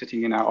collateral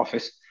sitting in our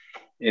office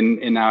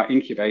in our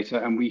incubator,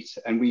 and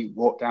we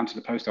walked down to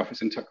the post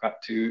office and took that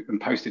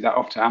and posted that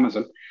off to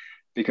Amazon,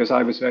 because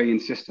I was very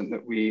insistent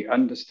that we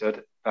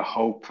understood the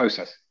whole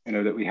process,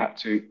 that we had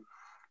to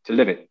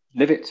live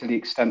it to the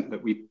extent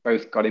that we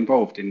both got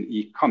involved in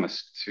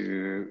e-commerce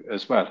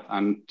as well,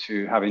 and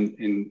to having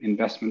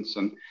investments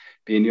and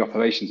be in the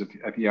operations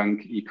of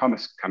young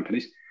e-commerce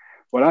companies.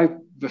 What I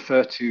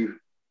refer to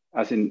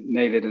as in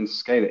nail it and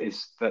scale it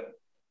is that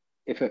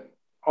if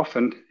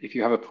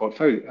you have a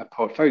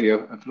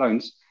portfolio of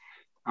loans,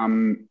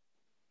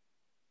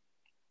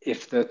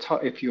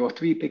 if your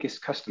three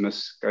biggest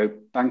customers go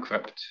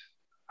bankrupt,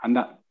 and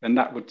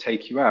that would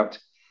take you out,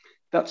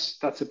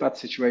 that's a bad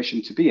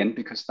situation to be in,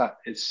 because that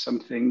is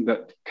something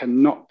that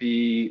cannot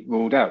be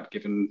ruled out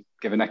given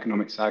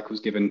economic cycles,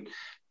 given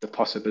the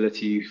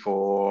possibility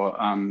for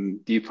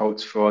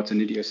defaults, frauds,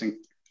 and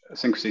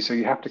idiosyncrasy. So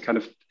you have to kind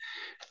of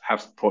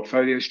have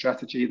portfolio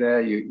strategy there.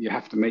 You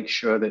have to make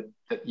sure that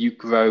you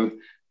grow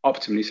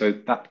optimally so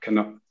that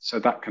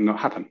cannot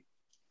happen.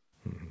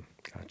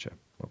 Gotcha.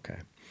 Okay.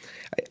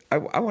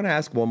 I want to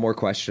ask one more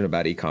question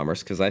about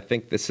e-commerce, because I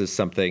think this is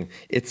something,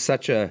 it's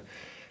such a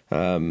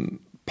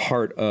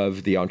part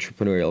of the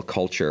entrepreneurial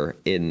culture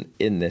in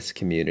this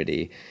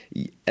community.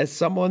 As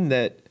someone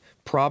that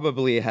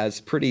probably has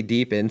pretty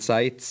deep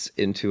insights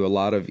into a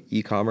lot of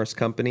e-commerce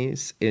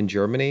companies in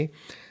Germany,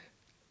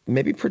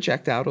 maybe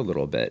project out a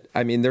little bit.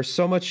 I mean, there's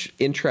so much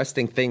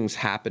interesting things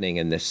happening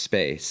in this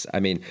space. I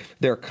mean,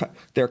 there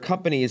are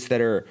companies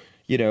that are,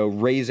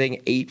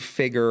 raising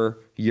 8-figure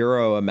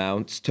euro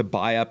amounts to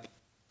buy up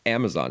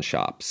Amazon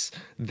shops.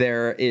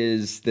 There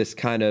is this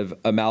kind of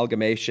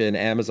amalgamation,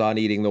 Amazon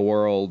eating the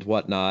world,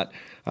 whatnot.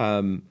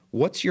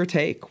 What's your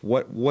take?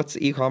 What's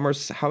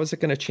e-commerce? How is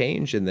it going to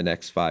change in the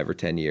next 5 or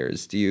 10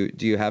 years? Do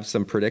you have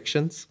some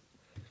predictions?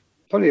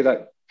 Probably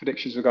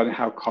predictions regarding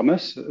how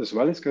commerce as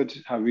well is going to,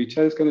 how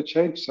retail is going to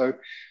change. So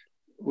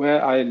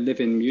where I live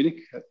in Munich,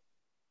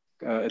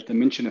 at the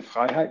Münchner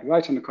Freiheit,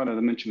 right on the corner of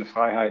the Münchner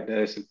Freiheit,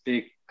 there's a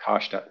big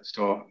Karstadt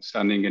store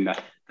standing in there.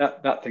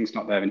 that thing's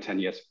not there in 10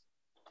 years.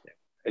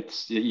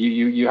 It's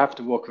you have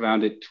to walk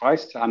around it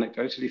twice to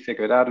anecdotally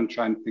figure it out and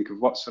try and think of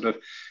what sort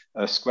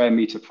of square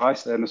meter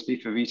price there must be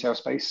for retail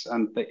space,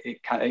 and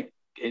it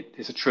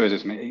is a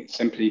truism. It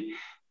simply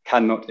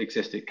cannot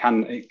exist. It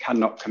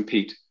cannot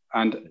compete.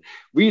 And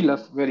we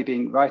love really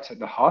being right at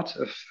the heart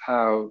of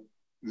how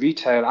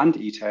retail and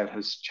e-tail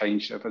has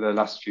changed over the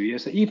last few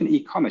years. That even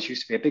e-commerce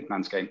used to be a big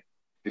man's game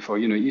before.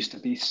 It used to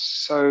be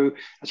so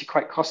actually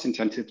quite cost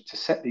intensive to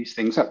set these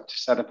things up, to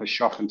set up a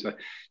shop and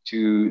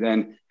to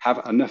then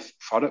have enough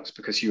products,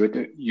 because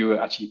you were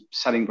actually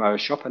selling via a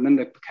shop. And then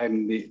there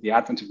became the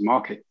advent of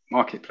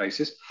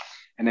marketplaces,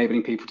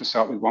 enabling people to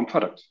start with one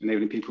product,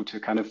 enabling people to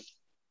kind of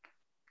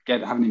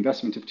have an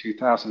investment of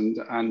 2,000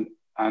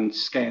 and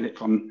scale it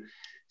from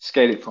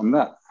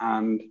that.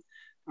 And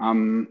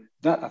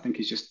that, I think,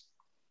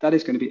 that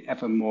is going to be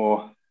ever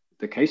more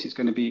the case. It's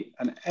going to be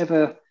an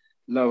ever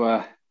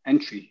lower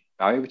entry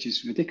value, which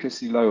is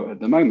ridiculously low at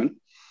the moment,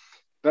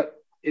 but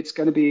it's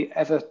going to be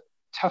ever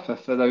tougher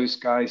for those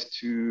guys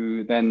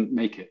to then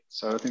make it.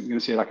 So I think we're going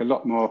to see like a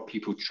lot more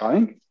people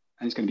trying,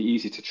 and it's going to be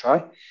easy to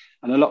try,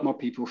 and a lot more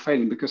people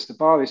failing, because the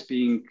bar is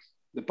being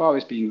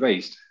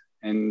raised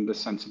in the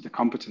sense of the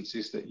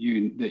competencies that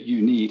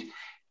you need.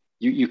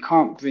 You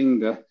can't bring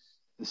the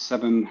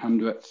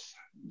 700th.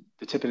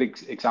 The typical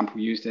example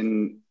used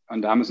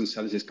under Amazon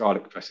sellers is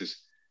garlic presses.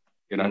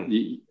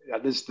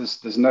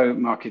 There's no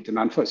market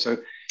demand for it. So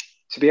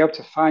to be able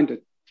to find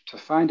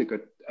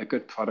a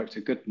good product,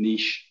 a good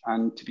niche,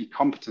 and to be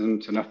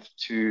competent enough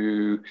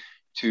to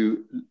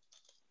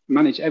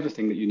manage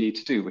everything that you need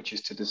to do, which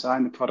is to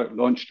design the product,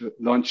 launch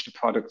the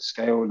product,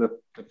 scale the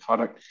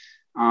product.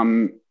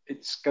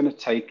 It's going to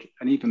take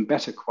an even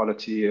better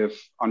quality of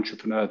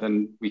entrepreneur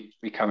than we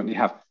currently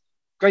have.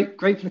 Great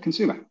for the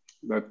consumer,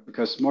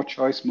 because more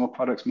choice, more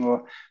products,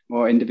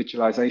 more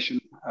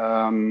individualization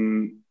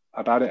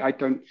about it. I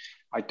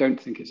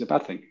don't think it's a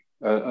bad thing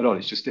at all.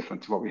 It's just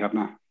different to what we have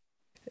now.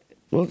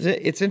 Well,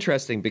 it's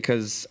interesting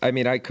because, I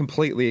mean, I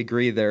completely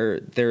agree.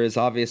 There is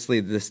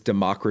obviously this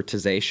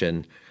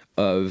democratization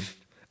of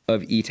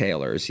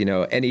e-tailers.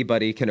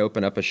 Anybody can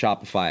open up a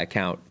Shopify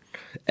account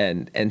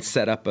and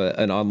set up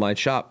an online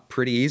shop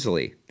pretty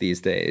easily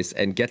these days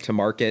and get to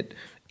market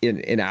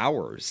in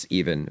hours,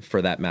 even,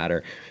 for that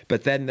matter.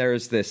 But then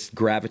there's this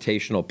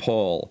gravitational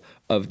pull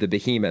of the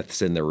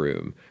behemoths in the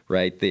room,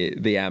 right?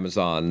 The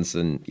Amazons,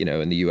 and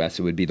in the US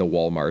it would be the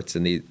Walmarts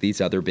and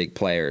these other big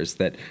players,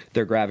 that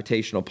their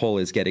gravitational pull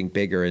is getting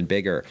bigger and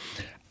bigger.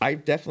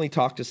 I've definitely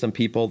talked to some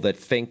people that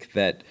think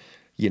that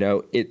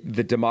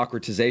the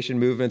democratization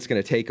movement's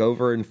going to take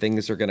over and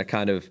things are going to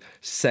kind of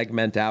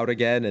segment out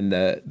again, and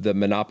the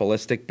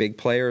monopolistic big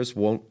players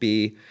won't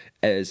be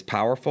as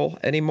powerful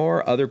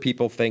anymore. Other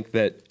people think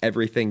that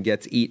everything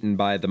gets eaten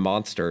by the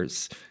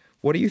monsters.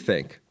 What do you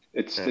think?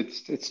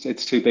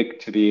 It's too big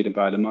to be eaten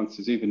by the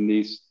monsters. Even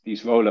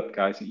these roll-up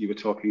guys that you were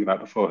talking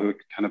about before, who are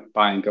kind of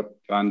buying up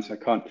brands. I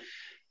can't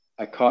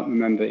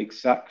remember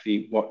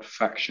exactly what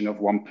fraction of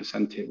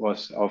 1% it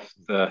was of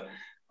the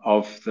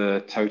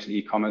total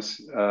e-commerce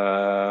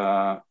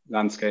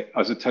landscape,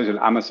 as a total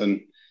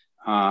Amazon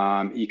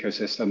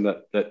ecosystem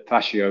that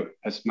Thrasio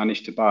has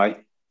managed to buy.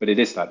 But it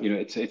is that,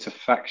 it's a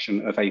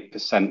fraction of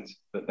 8%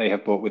 that they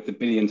have bought with the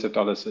billions of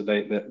dollars that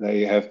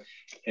they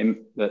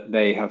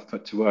have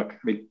put to work. I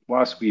mean,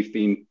 whilst we've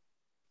been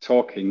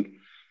talking,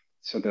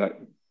 so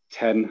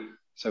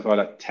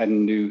far,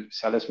 10 new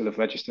sellers will have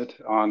registered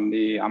on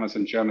the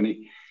Amazon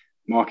Germany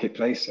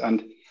marketplace.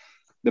 And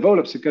the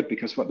roll-ups are good,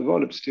 because what the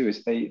roll-ups do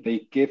is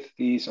they give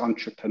these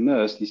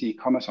entrepreneurs, these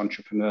e-commerce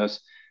entrepreneurs,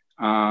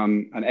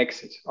 an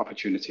exit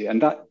opportunity.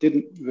 And that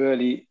didn't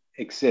really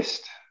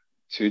exist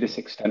to this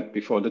extent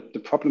before.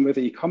 The problem with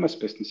the e-commerce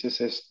businesses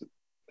is,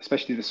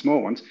 especially the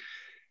small ones,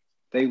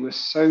 they were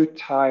so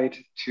tied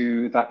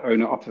to that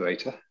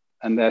owner-operator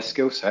and their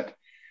skill set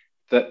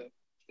that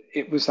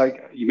it was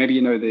like,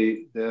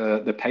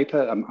 the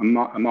paper,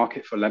 A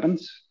Market for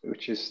Lemons,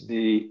 which is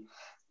the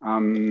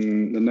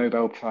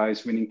Nobel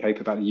Prize winning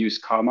paper about the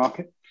used car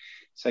market,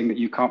 saying that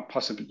you can't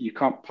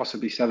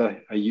possibly sell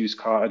a used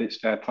car at its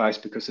fair price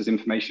because there's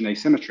information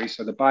asymmetry.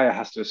 So the buyer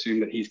has to assume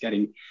that he's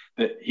going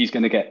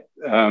to get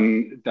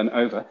done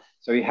over.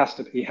 So he has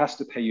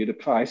to pay you the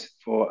price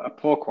for a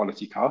poor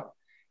quality car,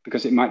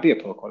 because it might be a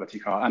poor quality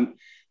car. And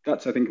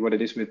that's, I think, what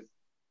it is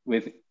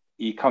with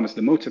e-commerce.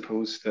 The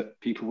multiples that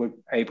people were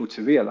able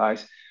to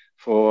realize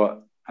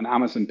for an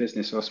Amazon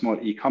business or a small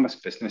e-commerce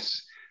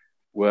business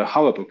were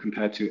horrible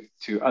compared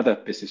to other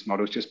business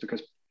models, just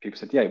because people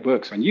said, yeah, it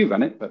works when you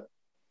run it, but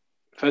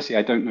firstly,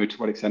 I don't know to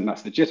what extent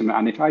that's legitimate.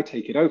 And if I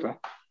take it over,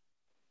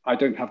 I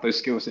don't have those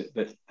skills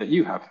that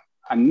you have.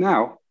 And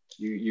now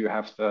you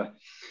have the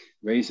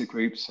Razor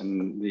Groups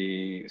and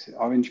the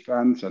Orange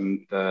brands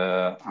and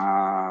the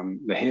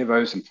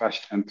Heroes and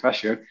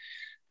Thrasio.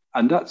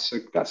 And that's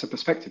a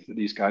perspective that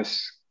these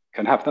guys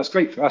can have. That's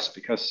great for us,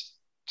 because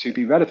to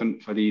be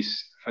relevant for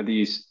these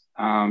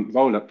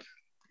roll-up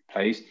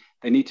plays,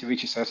 they need to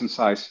reach a certain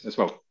size as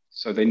well.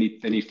 So they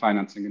need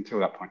financing until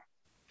that point.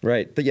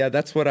 Right. But yeah,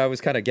 that's what I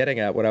was kind of getting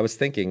at. What I was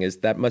thinking is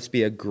that must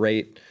be a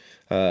great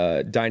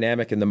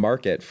dynamic in the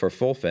market for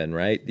Fulfin,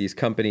 right? These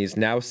companies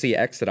now see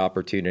exit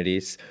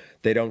opportunities.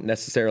 They don't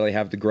necessarily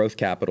have the growth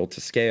capital to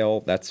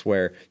scale. That's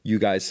where you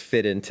guys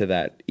fit into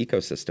that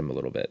ecosystem a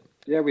little bit.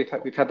 Yeah, we've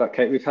had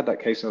that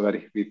case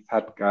already. We've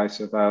had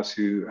guys of ours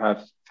who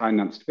have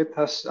financed with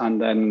us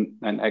and then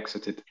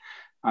exited,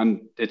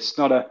 and it's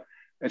not a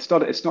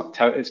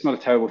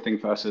terrible thing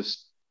for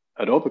us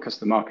at all, because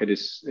the market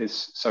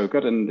is so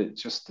good, and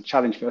it's just the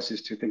challenge for us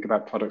is to think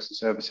about products and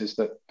services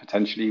that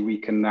potentially we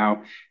can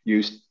now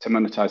use to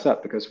monetize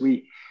that, because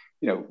we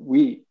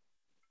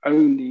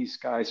own these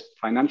guys'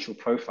 financial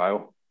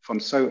profile from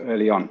so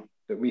early on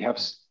that we have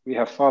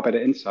far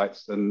better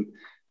insights than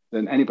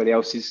anybody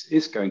else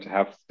is going to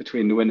have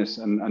between the winners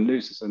and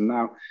losers. And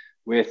now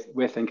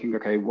we're thinking,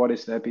 okay, what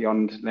is there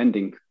beyond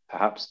lending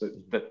perhaps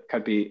that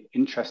could be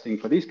interesting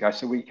for these guys,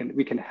 so we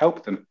can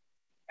help them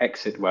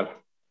exit well.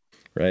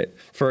 Right.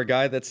 For a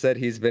guy that said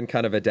he's been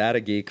kind of a data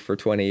geek for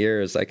 20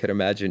 years, I could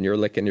imagine you're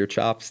licking your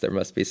chops. There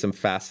must be some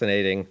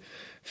fascinating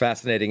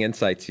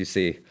insights you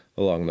see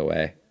along the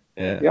way.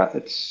 Yeah,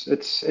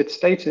 it's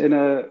data in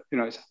a,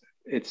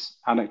 it's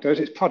anecdote,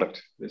 it's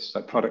product. It's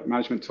like product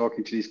management,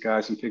 talking to these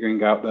guys and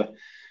figuring out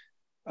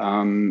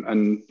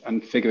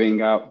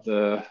figuring out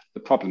the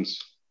problems,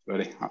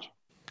 really.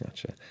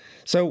 Gotcha.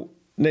 So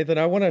Nathan,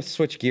 I want to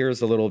switch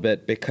gears a little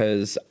bit,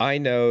 because I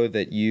know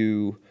that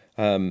you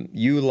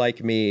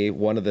like me,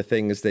 one of the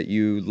things that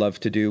you love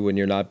to do when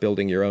you're not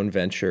building your own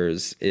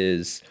ventures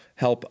is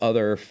help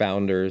other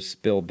founders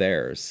build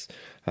theirs.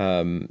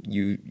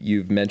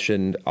 You've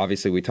mentioned,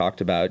 obviously we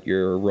talked about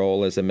your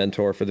role as a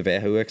mentor for the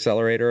WHU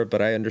Accelerator,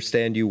 but I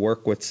understand you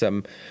work with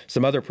some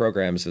other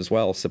programs as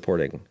well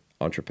supporting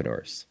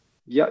entrepreneurs.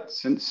 Yeah,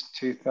 since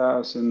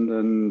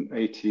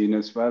 2018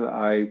 as well,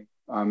 I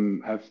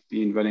have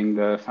been running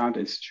the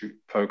Founder Institute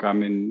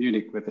program in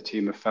Munich with a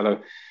team of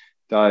fellow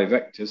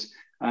directors.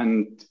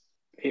 And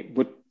it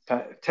would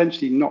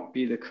potentially not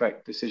be the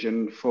correct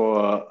decision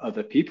for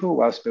other people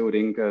whilst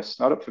building a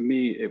startup. For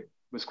me, it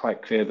was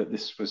quite clear that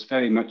this was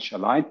very much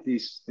aligned.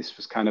 This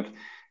was kind of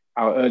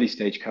our early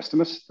stage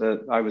customers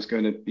that I was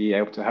going to be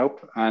able to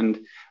help. And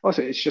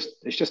also it's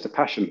just a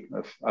passion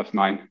of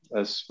mine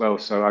as well.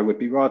 So I would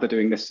be rather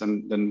doing this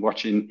than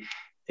watching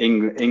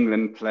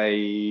England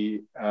play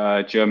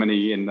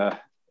Germany in the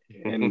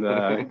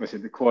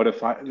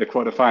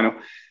quarterfinal.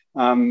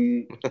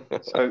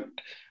 So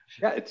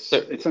yeah, I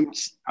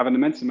have an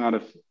immense amount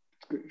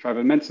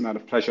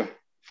of pleasure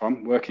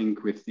from working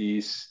with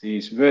these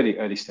really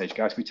early stage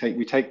guys.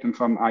 We take them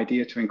from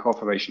idea to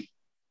incorporation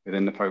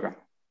within the program.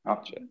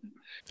 Gotcha.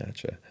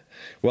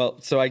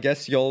 Well, so I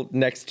guess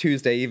next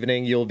Tuesday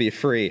evening you'll be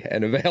free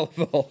and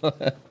available.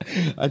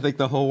 I think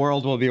the whole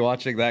world will be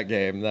watching that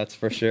game. That's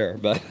for sure.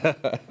 But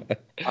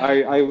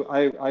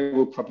I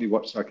will probably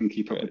watch so I can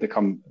keep up with the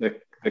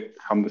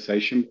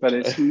conversation. But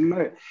it's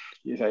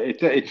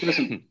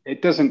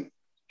it doesn't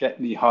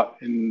get me hot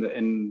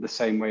in the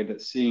same way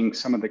that seeing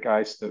some of the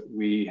guys that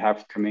we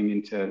have coming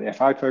into the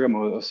FI program,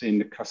 or seeing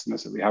the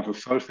customers that we have with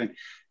Fulfin,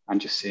 and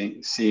just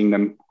seeing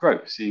them grow,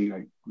 seeing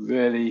like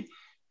really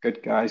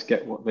good guys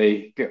get what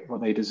they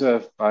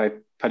deserve by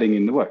putting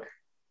in the work.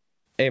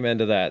 Amen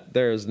to that.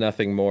 There is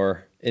nothing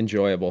more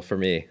enjoyable for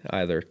me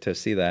either to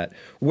see that.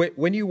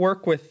 When you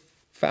work with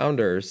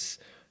founders,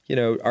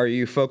 are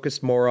you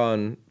focused more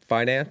on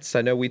finance?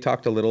 I know we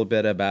talked a little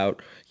bit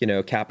about,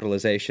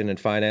 capitalization and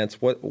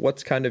finance.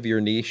 What's kind of your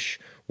niche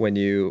when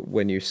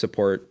you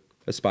support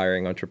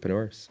aspiring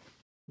entrepreneurs?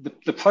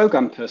 The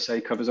program per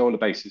se covers all the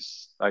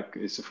bases. Like,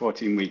 it's a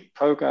 14-week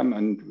program,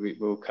 and we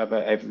will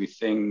cover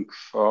everything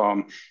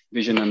from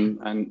vision and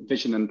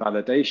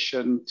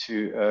validation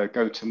to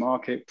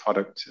go-to-market,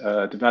 product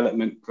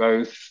development,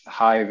 growth,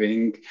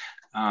 hiring,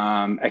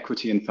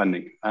 equity, and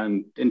funding.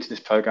 And into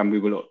this program, we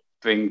will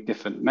bring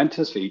different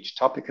mentors for each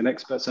topic and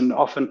experts. And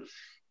often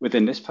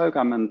within this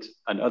program and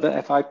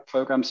other FI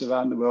programs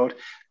around the world,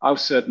 I'll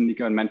certainly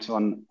go and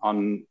mentor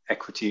on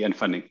equity and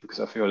funding, because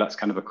I feel that's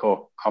kind of a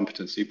core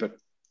competency. But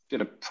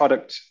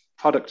product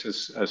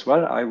as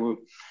well.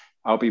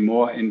 I'll be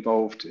more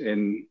involved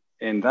in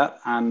that,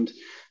 and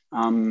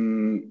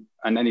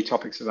any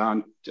topics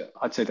around,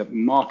 I'd say, the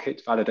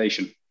market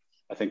validation,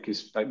 I think,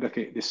 is like, look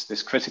at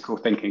this critical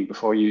thinking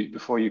before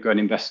you go and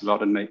invest a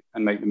lot and make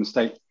the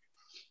mistake.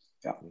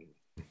 Yeah.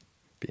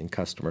 Being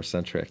customer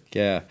centric.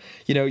 Yeah.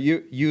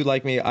 You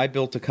like me, I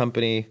built a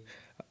company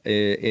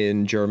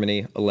in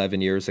Germany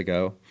 11 years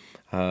ago.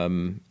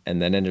 And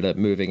then ended up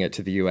moving it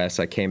to the US.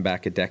 I came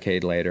back a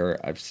decade later.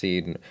 I've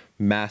seen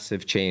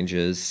massive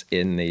changes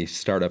in the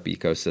startup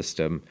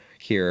ecosystem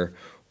here.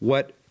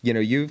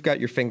 You've got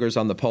your fingers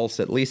on the pulse,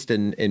 at least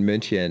in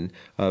München,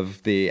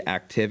 of the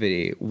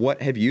activity.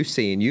 What have you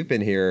seen? You've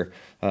been here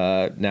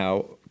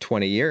now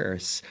 20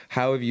 years.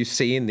 How have you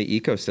seen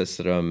the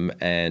ecosystem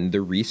and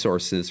the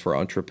resources for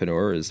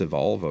entrepreneurs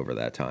evolve over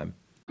that time?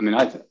 I mean,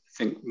 I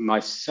think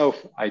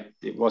myself,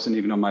 it wasn't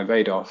even on my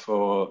radar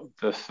for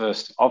the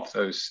first of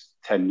those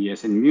 10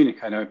 years in Munich.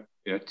 I know,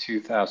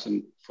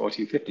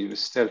 2014, 15 was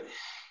still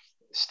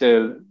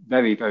still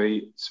very,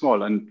 very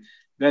small. And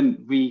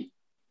then we,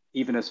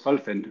 even as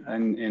Fulfin,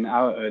 and in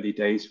our early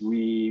days,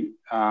 we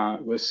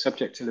were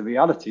subject to the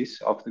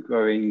realities of the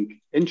growing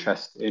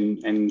interest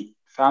in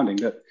founding.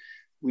 That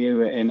we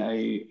were in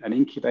an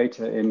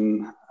incubator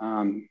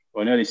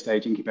or an early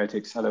stage incubator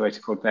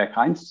accelerator called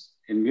Verkines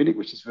in Munich,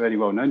 which is really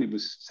well known. It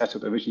was set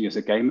up originally as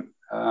a game,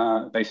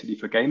 basically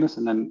for gamers,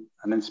 and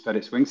then spread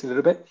its wings a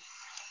little bit.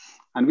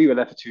 And we were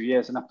there for 2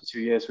 years, and after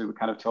 2 years, we were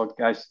kind of told,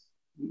 guys,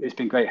 it's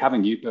been great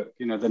having you, but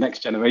the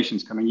next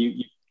generation's coming.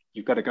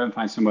 You've got to go and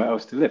find somewhere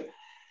else to live.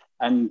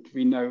 And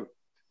we know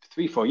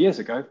 3-4 years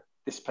ago,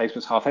 this place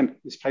was half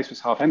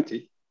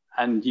empty,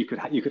 and you could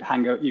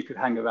hang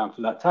around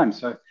for that time.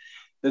 So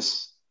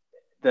there's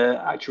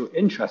the actual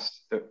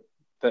interest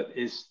that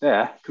is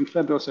there,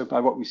 confirmed also by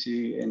what we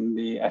see in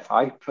the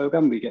FI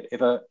program. We get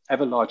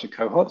ever larger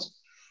cohorts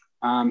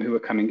who are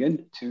coming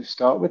in to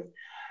start with,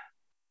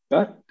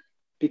 but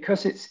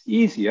because it's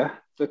easier,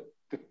 the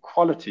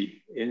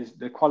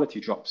quality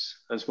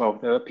drops as well.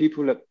 There are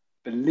people that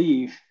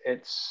believe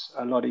it's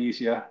a lot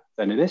easier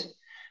than it is.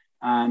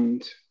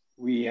 And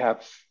we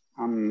have,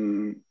 for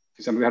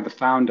example, we have the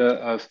founder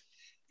of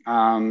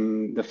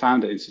the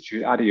Founder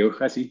Institute, Adio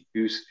Rezi,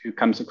 who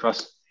comes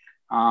across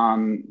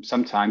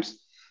sometimes.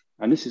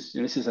 And this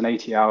is an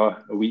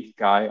 80-hour-a-week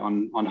guy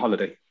on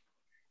holiday.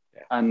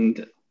 Yeah.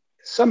 And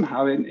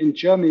somehow in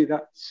Germany,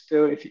 that's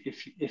still,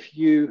 if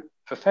you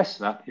profess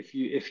that, if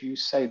you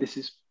say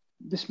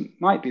this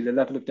might be the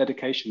level of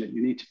dedication that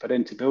you need to put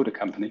in to build a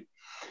company.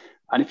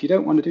 And if you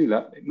don't want to do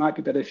that, it might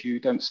be better if you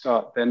don't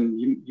start. Then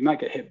you might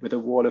get hit with a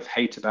wall of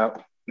hate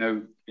about,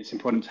 it's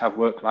important to have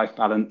work-life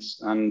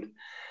balance and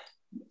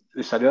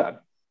this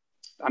idea.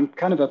 I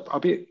don't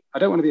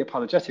want to be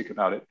apologetic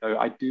about it, though.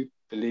 I do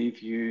believe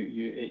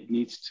it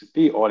needs to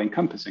be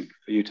all-encompassing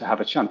for you to have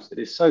a chance. It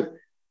is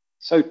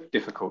so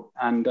difficult,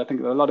 and I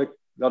think there are a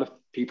lot of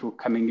people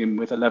coming in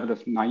with a level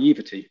of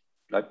naivety,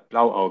 like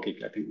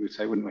blauäugig, I think we would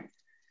say, wouldn't we?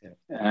 Yeah.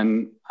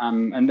 And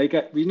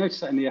we notice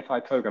that in the FI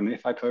program. The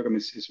FI program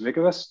is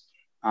rigorous.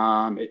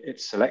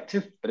 It's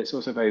selective, but it's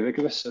also very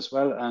rigorous as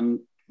well. And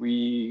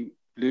we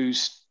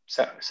lose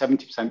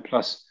 70%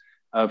 plus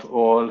of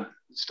all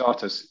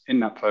starters in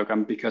that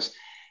program, because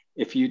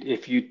if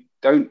you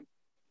don't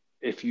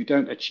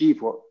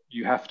achieve what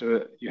you have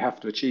to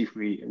achieve,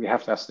 we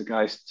have to ask the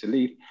guys to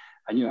leave.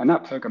 And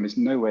that program is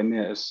nowhere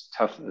near as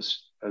tough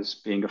as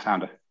being a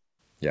founder.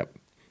 Yep.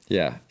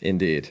 Yeah,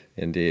 indeed.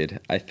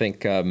 I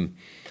think in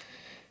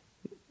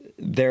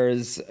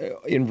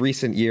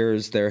recent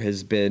years, there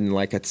has been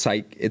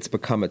it's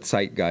become a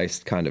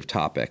zeitgeist kind of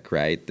topic,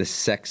 right? The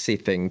sexy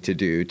thing to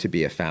do to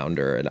be a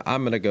founder. And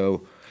I'm going to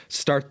go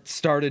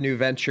start a new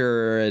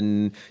venture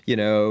and,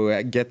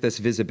 get this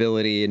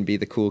visibility and be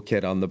the cool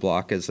kid on the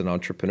block as an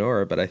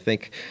entrepreneur. But I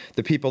think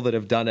the people that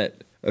have done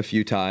it a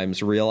few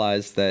times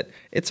realize that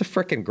it's a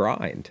frickin'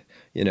 grind.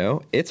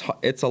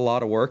 It's a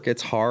lot of work.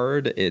 It's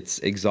hard. It's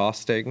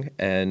exhausting.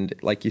 And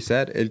like you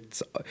said,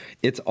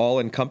 it's all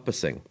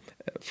encompassing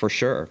for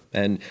sure.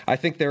 And I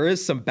think there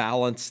is some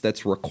balance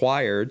that's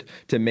required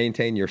to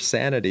maintain your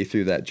sanity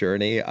through that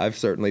journey. I've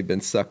certainly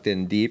been sucked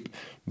in deep,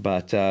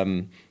 but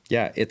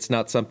it's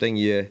not something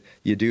you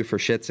do for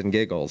shits and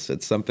giggles.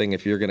 It's something,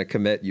 if you're going to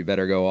commit, you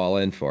better go all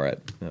in for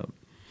it. Yeah.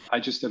 I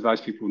just advise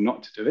people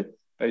not to do it,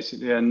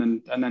 basically, and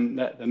then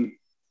let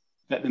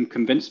them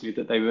convince me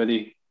that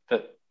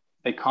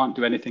they can't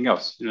do anything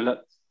else.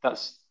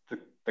 That's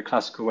the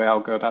classical way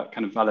I'll go about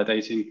kind of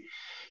validating.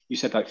 You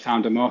said like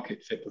founder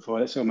market fit before.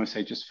 Let's almost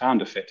say just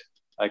founder fit.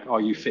 Like, are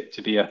you fit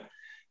to be a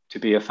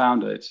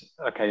founder? It's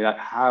okay. Like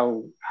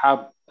how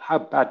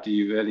bad do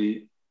you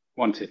really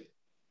want it?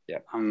 Yeah.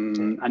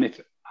 And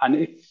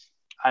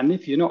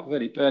if you're not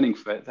really burning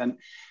for it, then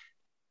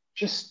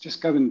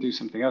just go and do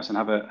something else and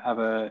have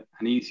an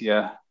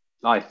easier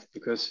life,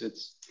 because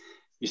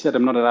you said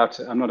I'm not allowed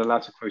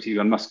to quote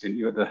Elon Musk, didn't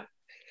you, at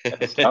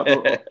the start?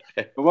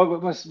 But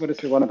what is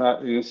the one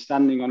about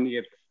standing on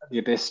the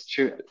abyss,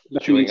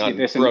 looking into the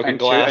abyss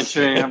and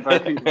chewing on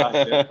broken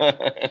glass? Yeah.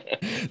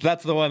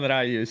 That's the one that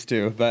I use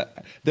too.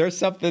 But there's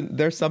something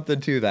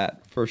to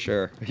that for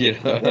sure.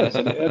 Yes,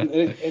 and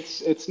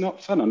it's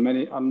not fun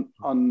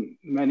on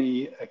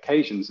many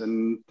occasions,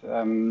 and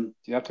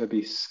you have to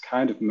be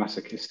kind of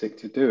masochistic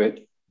to do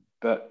it.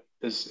 But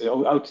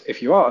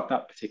if you are at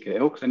that particular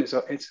ilk, then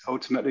it's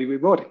ultimately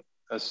rewarding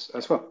as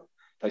well.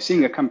 Like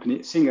seeing a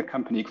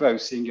company grow,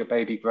 seeing your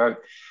baby grow.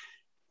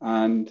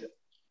 And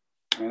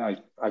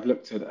I've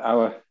looked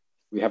at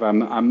we have our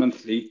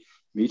monthly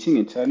meeting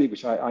internally,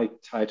 which I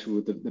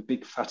title the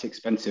big fat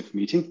expensive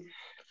meeting,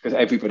 because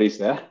everybody's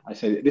there. I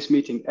say this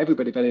meeting,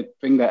 everybody better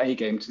bring their A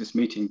game to this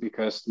meeting,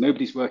 because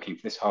nobody's working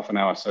for this half an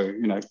hour. So,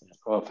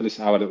 or for this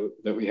hour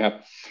that we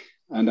have.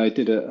 And I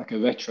did a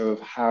retro of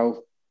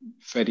how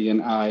Freddie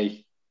and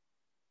I,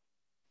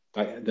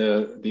 like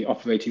the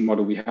operating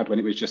model we had when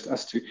it was just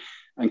us two,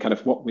 and kind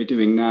of what we're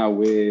doing now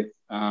with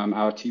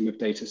our team of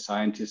data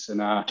scientists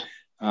and our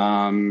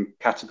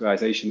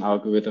categorization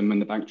algorithm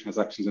and the bank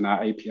transactions and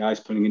our APIs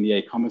pulling in the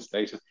e-commerce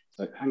data.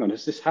 So hang on,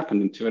 has this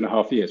happened in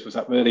 2.5 years? Was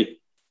that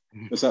really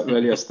Was that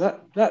really us?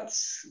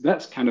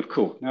 That's kind of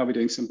cool. Now we're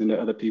doing something that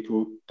other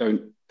people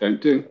don't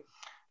do,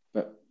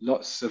 but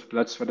lots of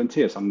blood, sweat, and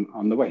tears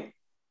on the way.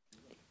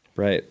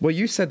 Right. Well,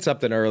 you said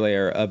something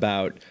earlier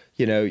about,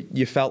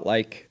 you felt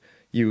like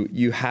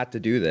you had to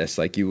do this,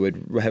 like you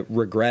would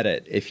regret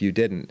it if you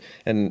didn't.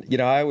 And,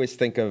 I always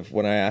think of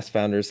when I ask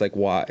founders, like,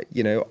 why,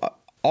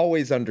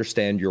 always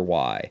understand your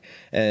why.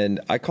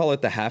 And I call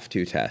it the have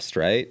to test,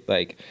 right?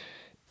 Like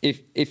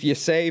if you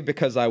say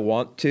because I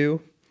want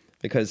to,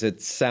 because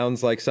it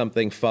sounds like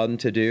something fun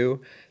to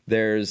do,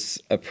 there's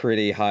a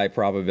pretty high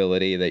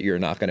probability that you're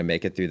not going to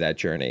make it through that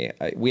journey.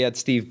 We had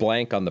Steve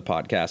Blank on the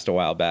podcast a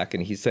while back,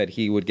 and he said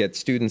he would get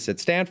students at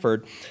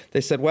Stanford.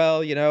 They said,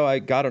 well, I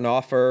got an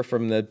offer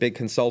from the big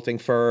consulting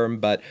firm,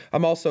 but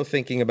I'm also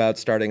thinking about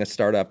starting a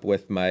startup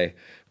with my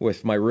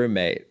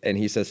roommate. And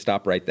he says,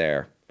 stop right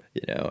there.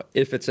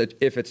 If it's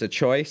a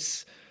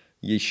choice,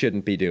 you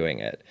shouldn't be doing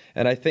it.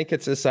 And I think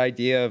it's this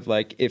idea of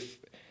like, if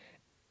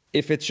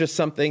it's just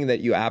something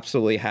that you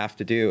absolutely have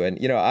to do. And,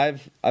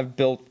 I've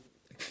built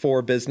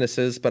 4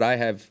 businesses, but I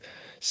have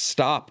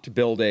stopped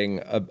building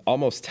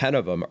almost 10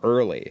 of them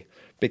early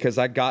because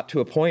I got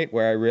to a point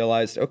where I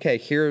realized, okay,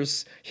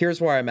 here's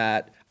where I'm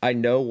at. I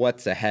know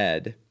what's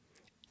ahead.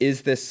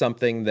 Is this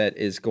something that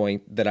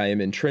I am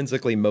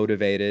intrinsically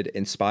motivated,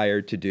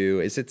 inspired to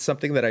do? Is it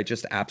something that I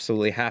just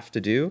absolutely have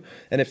to do?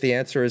 And if the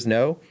answer is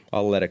no,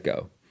 I'll let it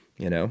go,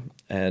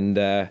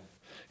 and,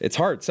 it's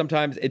hard.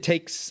 Sometimes it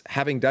takes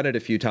having done it a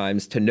few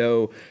times to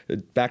know,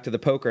 back to the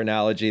poker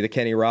analogy, the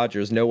Kenny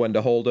Rogers, know when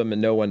to hold them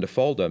and know when to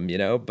fold them,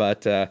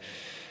 But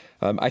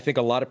I think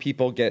a lot of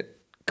people get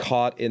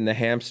caught in the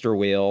hamster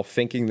wheel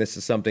thinking this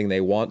is something they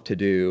want to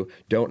do,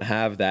 don't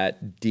have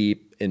that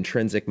deep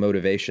intrinsic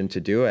motivation to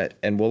do it,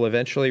 and will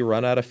eventually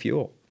run out of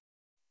fuel.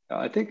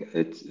 I think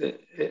it's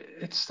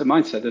the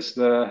mindset. It's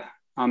the,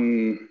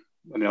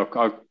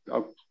 I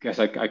guess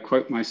I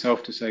quote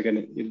myself to say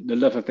again, the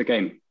love of the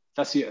game.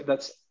 That's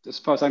as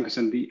far as I'm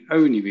concerned, the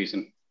only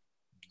reason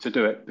to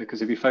do it.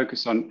 Because if you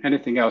focus on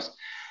anything else,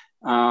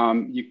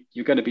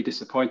 you're going to be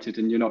disappointed,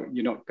 and you're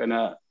not going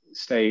to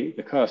stay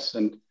the course.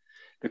 And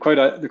the quote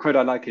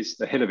I like is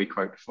the Hillary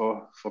quote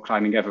for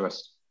climbing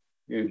Everest.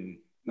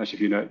 Not sure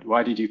if you know it.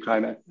 Why did you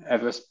climb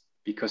Everest?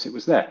 Because it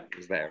was there. It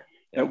was there.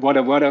 Yeah.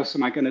 What else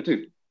am I going to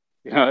do?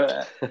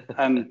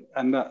 And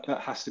that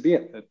has to be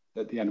it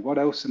at the end. What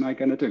else am I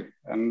going to do?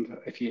 And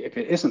if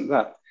it isn't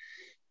that.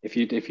 If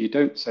you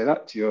don't say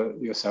that to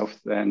yourself,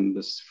 then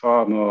there's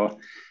far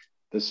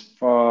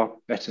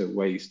better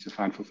ways to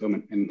find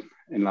fulfillment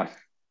in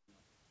life.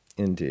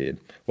 Indeed.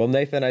 Well,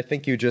 Nathan, I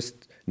think you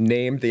just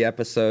named the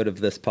episode of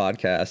this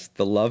podcast,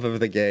 The Love of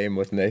the Game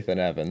with Nathan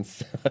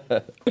Evans.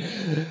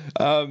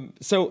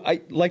 So I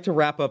like to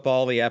wrap up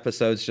all the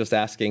episodes just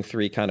asking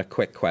 3 kind of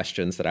quick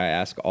questions that I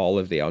ask all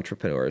of the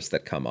entrepreneurs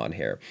that come on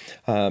here.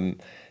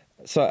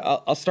 So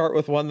I'll start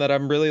with one that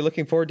I'm really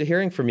looking forward to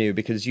hearing from you,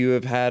 because you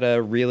have had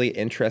a really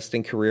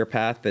interesting career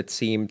path that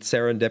seemed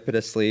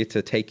serendipitously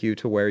to take you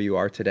to where you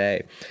are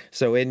today.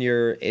 So in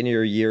your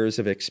years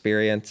of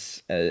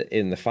experience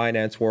in the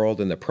finance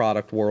world, in the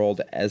product world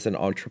as an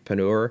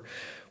entrepreneur,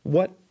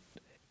 what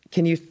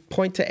can you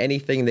point to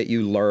anything that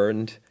you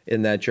learned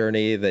in that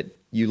journey that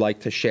you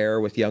like to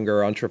share with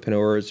younger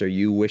entrepreneurs, or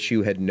you wish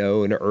you had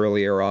known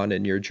earlier on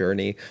in your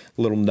journey,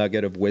 a little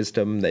nugget of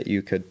wisdom that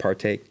you could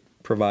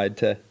provide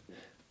to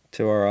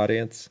our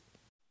audience?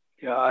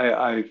 Yeah,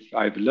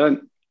 I've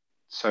learned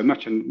so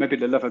much, and maybe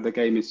the love of the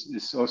game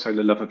is also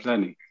the love of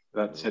learning.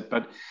 That's it.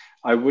 But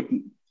I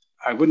wouldn't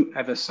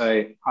ever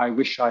say I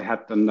wish I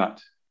had done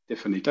that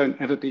differently. Don't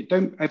ever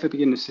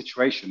be in a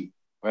situation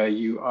where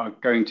you are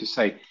going to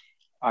say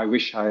I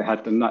wish I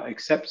had done that.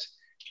 Except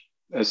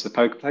as the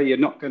poker player, you're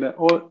not going to,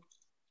 or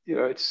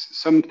it's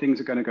some things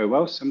are going to go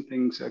well, some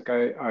things are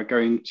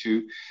going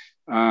to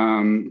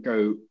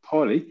go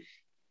poorly.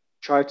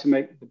 Try to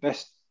make the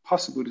best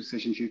possible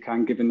decisions you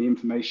can, given the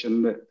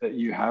information that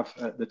you have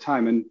at the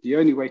time. And the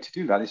only way to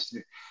do that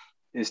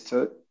is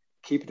to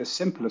keep it as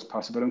simple as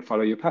possible and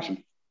follow your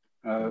passion.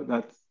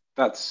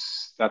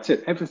 That's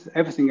it.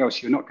 Everything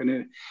else, you're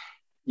going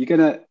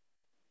to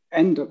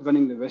end up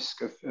running the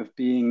risk of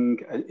being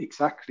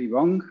exactly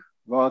wrong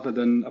rather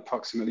than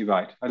approximately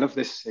right. I love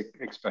this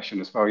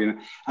expression as well.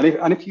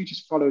 And if you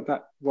just follow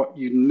that, what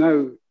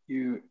you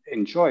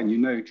enjoy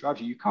and drives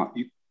you,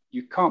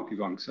 you can't be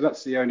wrong. So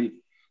that's the only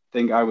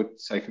thing I would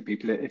say for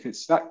people. If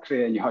it's that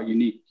clear in your heart, you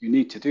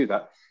need to do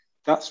that.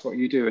 That's what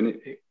you do, and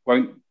it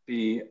won't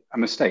be a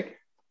mistake.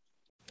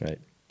 Right.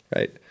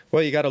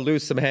 Well, you got to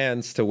lose some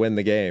hands to win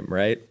the game,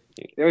 right?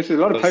 There's a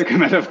lot of poker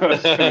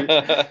metaphors coming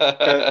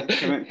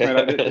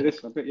like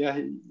this one, but yeah,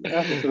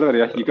 it's a lot.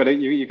 You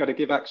got to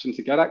give action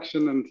to get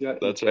action, and yeah,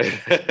 that's right.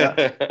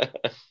 Yeah.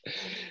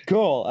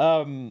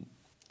 Cool.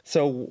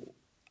 So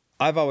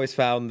I've always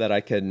found that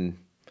I can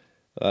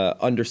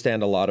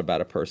understand a lot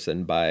about a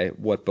person by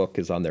what book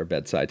is on their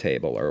bedside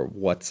table or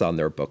what's on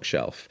their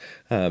bookshelf.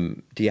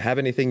 Do you have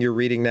anything you're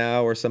reading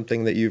now or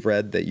something that you've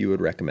read that you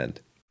would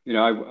recommend?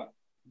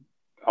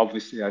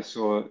 obviously I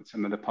saw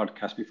some of the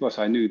podcasts before,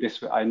 so I knew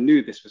this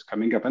was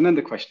coming up. And then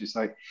the question is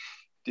like,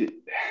 do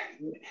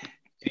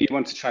you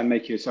want to try and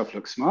make yourself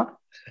look smart,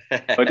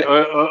 or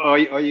are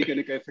you going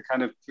to go for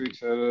kind of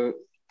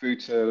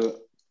brutal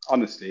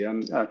honesty?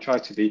 And try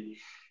to be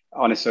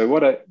honest. So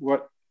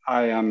what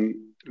I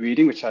am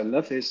reading, which I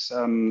love, is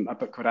a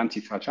book called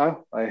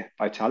Anti-Fragile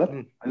by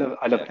Taleb.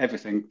 I love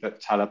everything that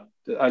Taleb.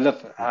 I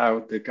love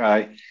how the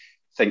guy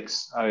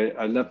thinks.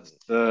 I love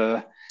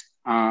the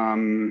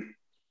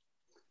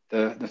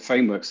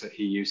frameworks that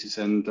he uses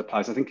and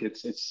applies. I think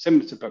it's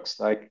similar to books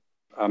like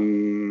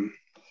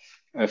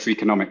for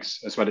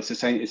economics as well. It's the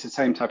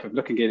same type of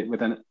looking at it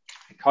with an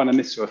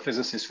economist or a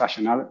physicist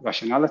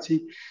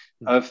rationality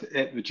of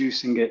it,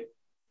 reducing it.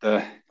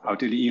 I'll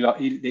do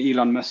the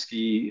Elon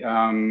Musky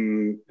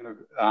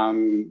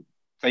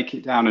break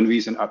it down and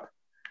reason up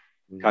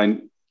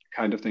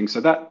kind of thing.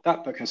 So that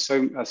book has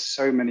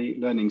so many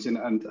learnings in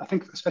it, and I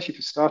think especially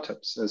for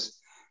startups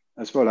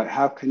as well, like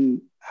how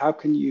can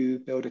you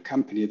build a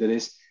company that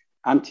is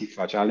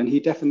anti-fragile? And he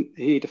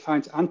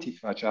defines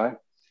anti-fragile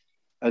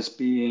as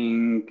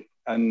being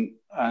an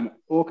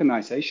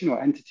organization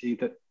or entity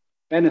that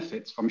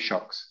benefits from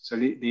shocks. So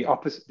the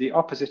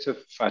opposite of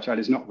fragile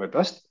is not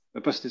robust.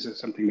 Robust is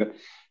something that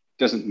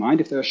doesn't mind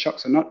if there are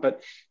shocks or not,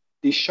 but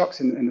these shocks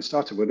in the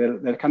startup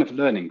world, they're kind of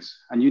learnings,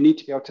 and you need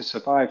to be able to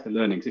survive the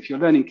learnings. If your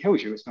learning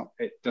kills you,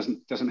 it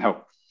doesn't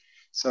help.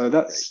 So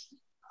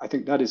I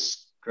think that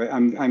is great.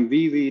 I'm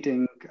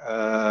rereading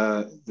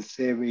The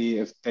Theory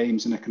of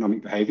Games and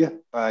Economic Behavior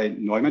by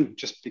Neumann,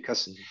 just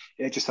because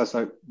it just has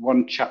like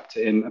one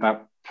chapter in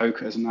about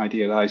poker as an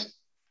idealized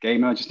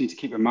game. I just need to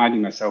keep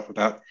reminding myself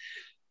about,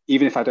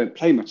 even if I don't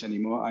play much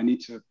anymore, I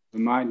need to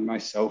remind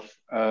myself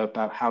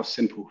about how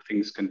simple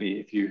things can be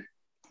if you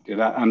do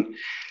that.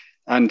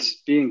 And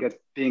being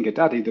a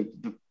daddy,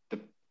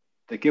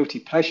 the guilty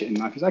pleasure in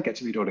life is I get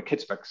to read all the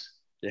kids' books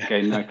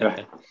again.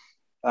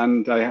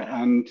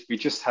 And we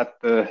just had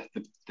the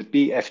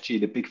BFG,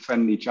 the Big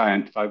Friendly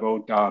Giant by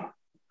Roald Dahl.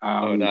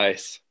 Oh,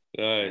 nice.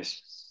 Yeah,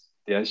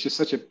 it's just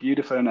such a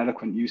beautiful and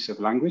eloquent use of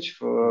language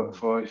for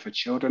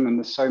children, and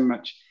there's so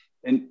much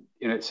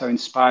it's so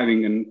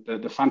inspiring, and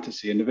the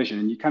fantasy and the vision,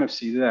 and you kind of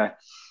see there.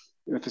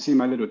 If I see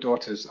my little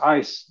daughter's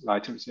eyes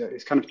light up,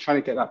 it's kind of trying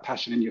to get that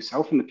passion in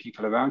yourself and the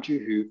people around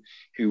you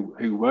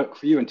who work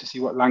for you, and to see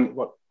what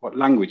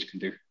language can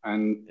do.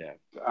 And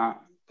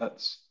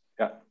that's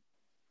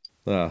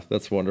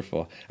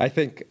wonderful. I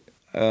think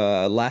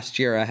last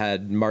year I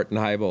had Martin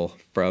Heibel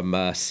from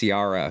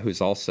Ciara,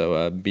 who's also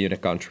a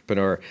Munich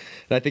entrepreneur.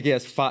 And I think he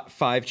has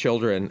five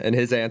children. And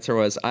his answer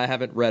was, I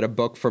haven't read a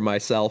book for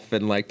myself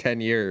in like 10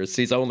 years.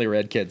 He's only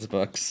read kids'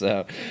 books.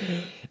 So.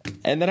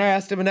 And then I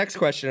asked him a next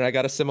question, and I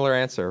got a similar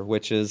answer,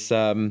 which is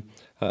a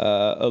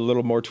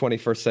little more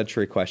 21st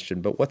century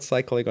question. But what's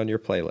cycling on your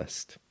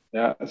playlist?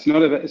 Yeah, it's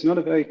not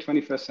a very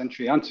 21st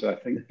century answer, I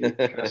think,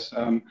 because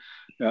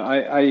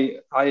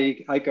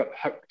I got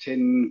hooked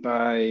in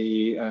by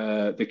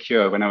The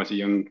Cure when I was a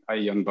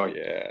young boy.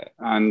 Yeah.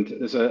 And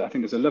I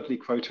think there's a lovely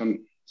quote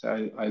on.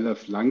 So I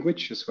love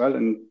language as well,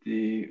 and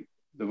the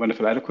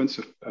wonderful eloquence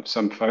of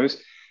some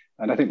prose.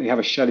 And I think they have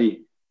a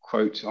Shelley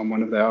quote on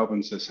one of their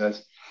albums that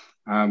says,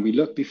 "We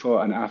look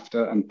before and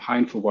after and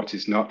pine for what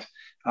is not.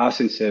 Our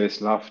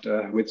sincerest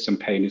laughter with some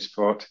pain is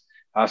fraught.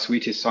 Our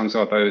sweetest songs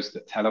are those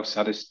that tell of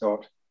saddest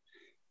thought."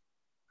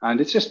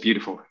 And it's just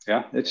beautiful.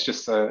 Yeah, it's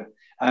just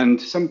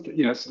and some,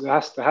 there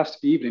has to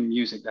be, even in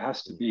music, there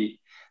has to be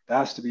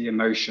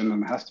emotion,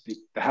 and there has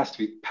to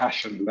be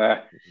passion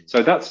there.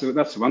 So that's the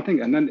one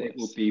thing. And then it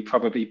will be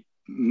probably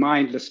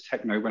mindless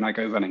techno when I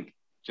go running.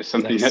 Just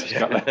something that's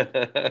got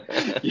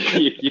that.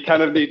 You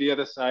kind of need the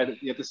other side of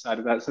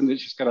that. Something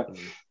that's just got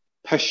to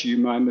push you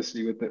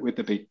mindlessly with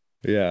the beat.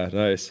 Yeah,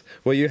 nice.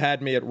 Well, you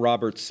had me at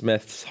Robert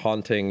Smith's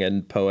haunting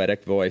and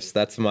poetic voice.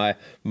 That's my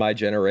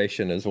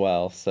generation as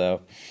well.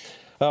 So,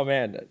 oh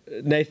man,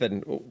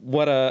 Nathan,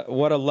 what a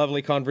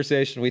lovely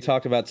conversation. We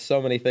talked about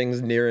so many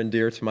things near and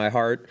dear to my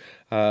heart.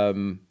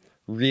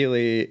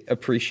 Really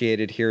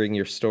appreciated hearing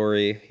your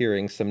story,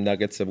 hearing some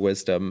nuggets of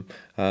wisdom.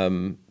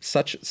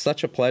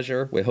 Such a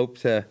pleasure. We hope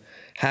to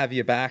have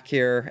you back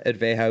here at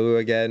WHU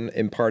again,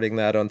 imparting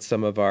that on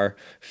some of our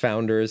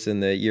founders in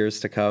the years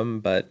to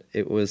come. But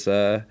it was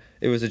a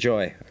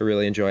joy. I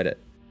really enjoyed it.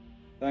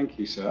 Thank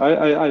you, sir.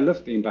 I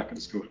love being back at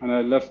the school, and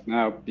I love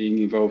now being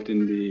involved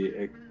in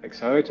the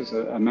Accelerate as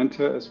a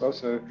mentor as well.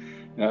 So,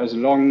 as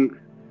long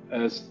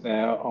as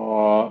there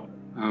are,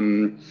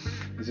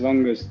 as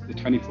long as the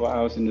 24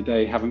 hours in the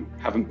day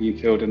haven't been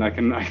filled, and I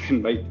can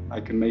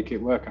make it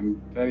work,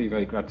 I'm very,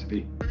 very glad to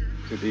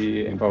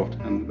be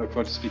involved, and look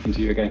forward to speaking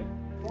to you again.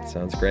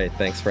 Sounds great.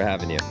 Thanks for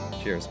having you.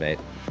 Cheers, mate.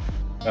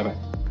 Bye-bye.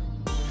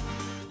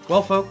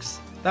 Well, folks,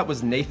 that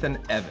was Nathan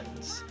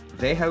Evans,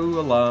 WHU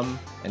alum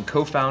and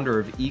co-founder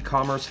of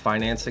e-commerce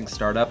financing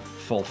startup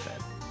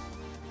Fulfin.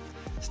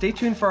 Stay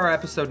tuned for our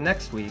episode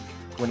next week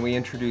when we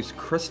introduce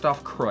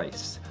Christoph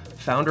Kreuss,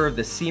 founder of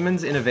the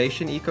Siemens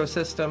Innovation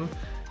Ecosystem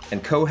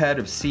and co-head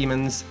of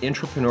Siemens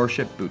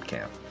Entrepreneurship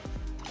Bootcamp.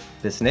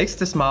 Bis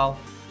nächstes Mal.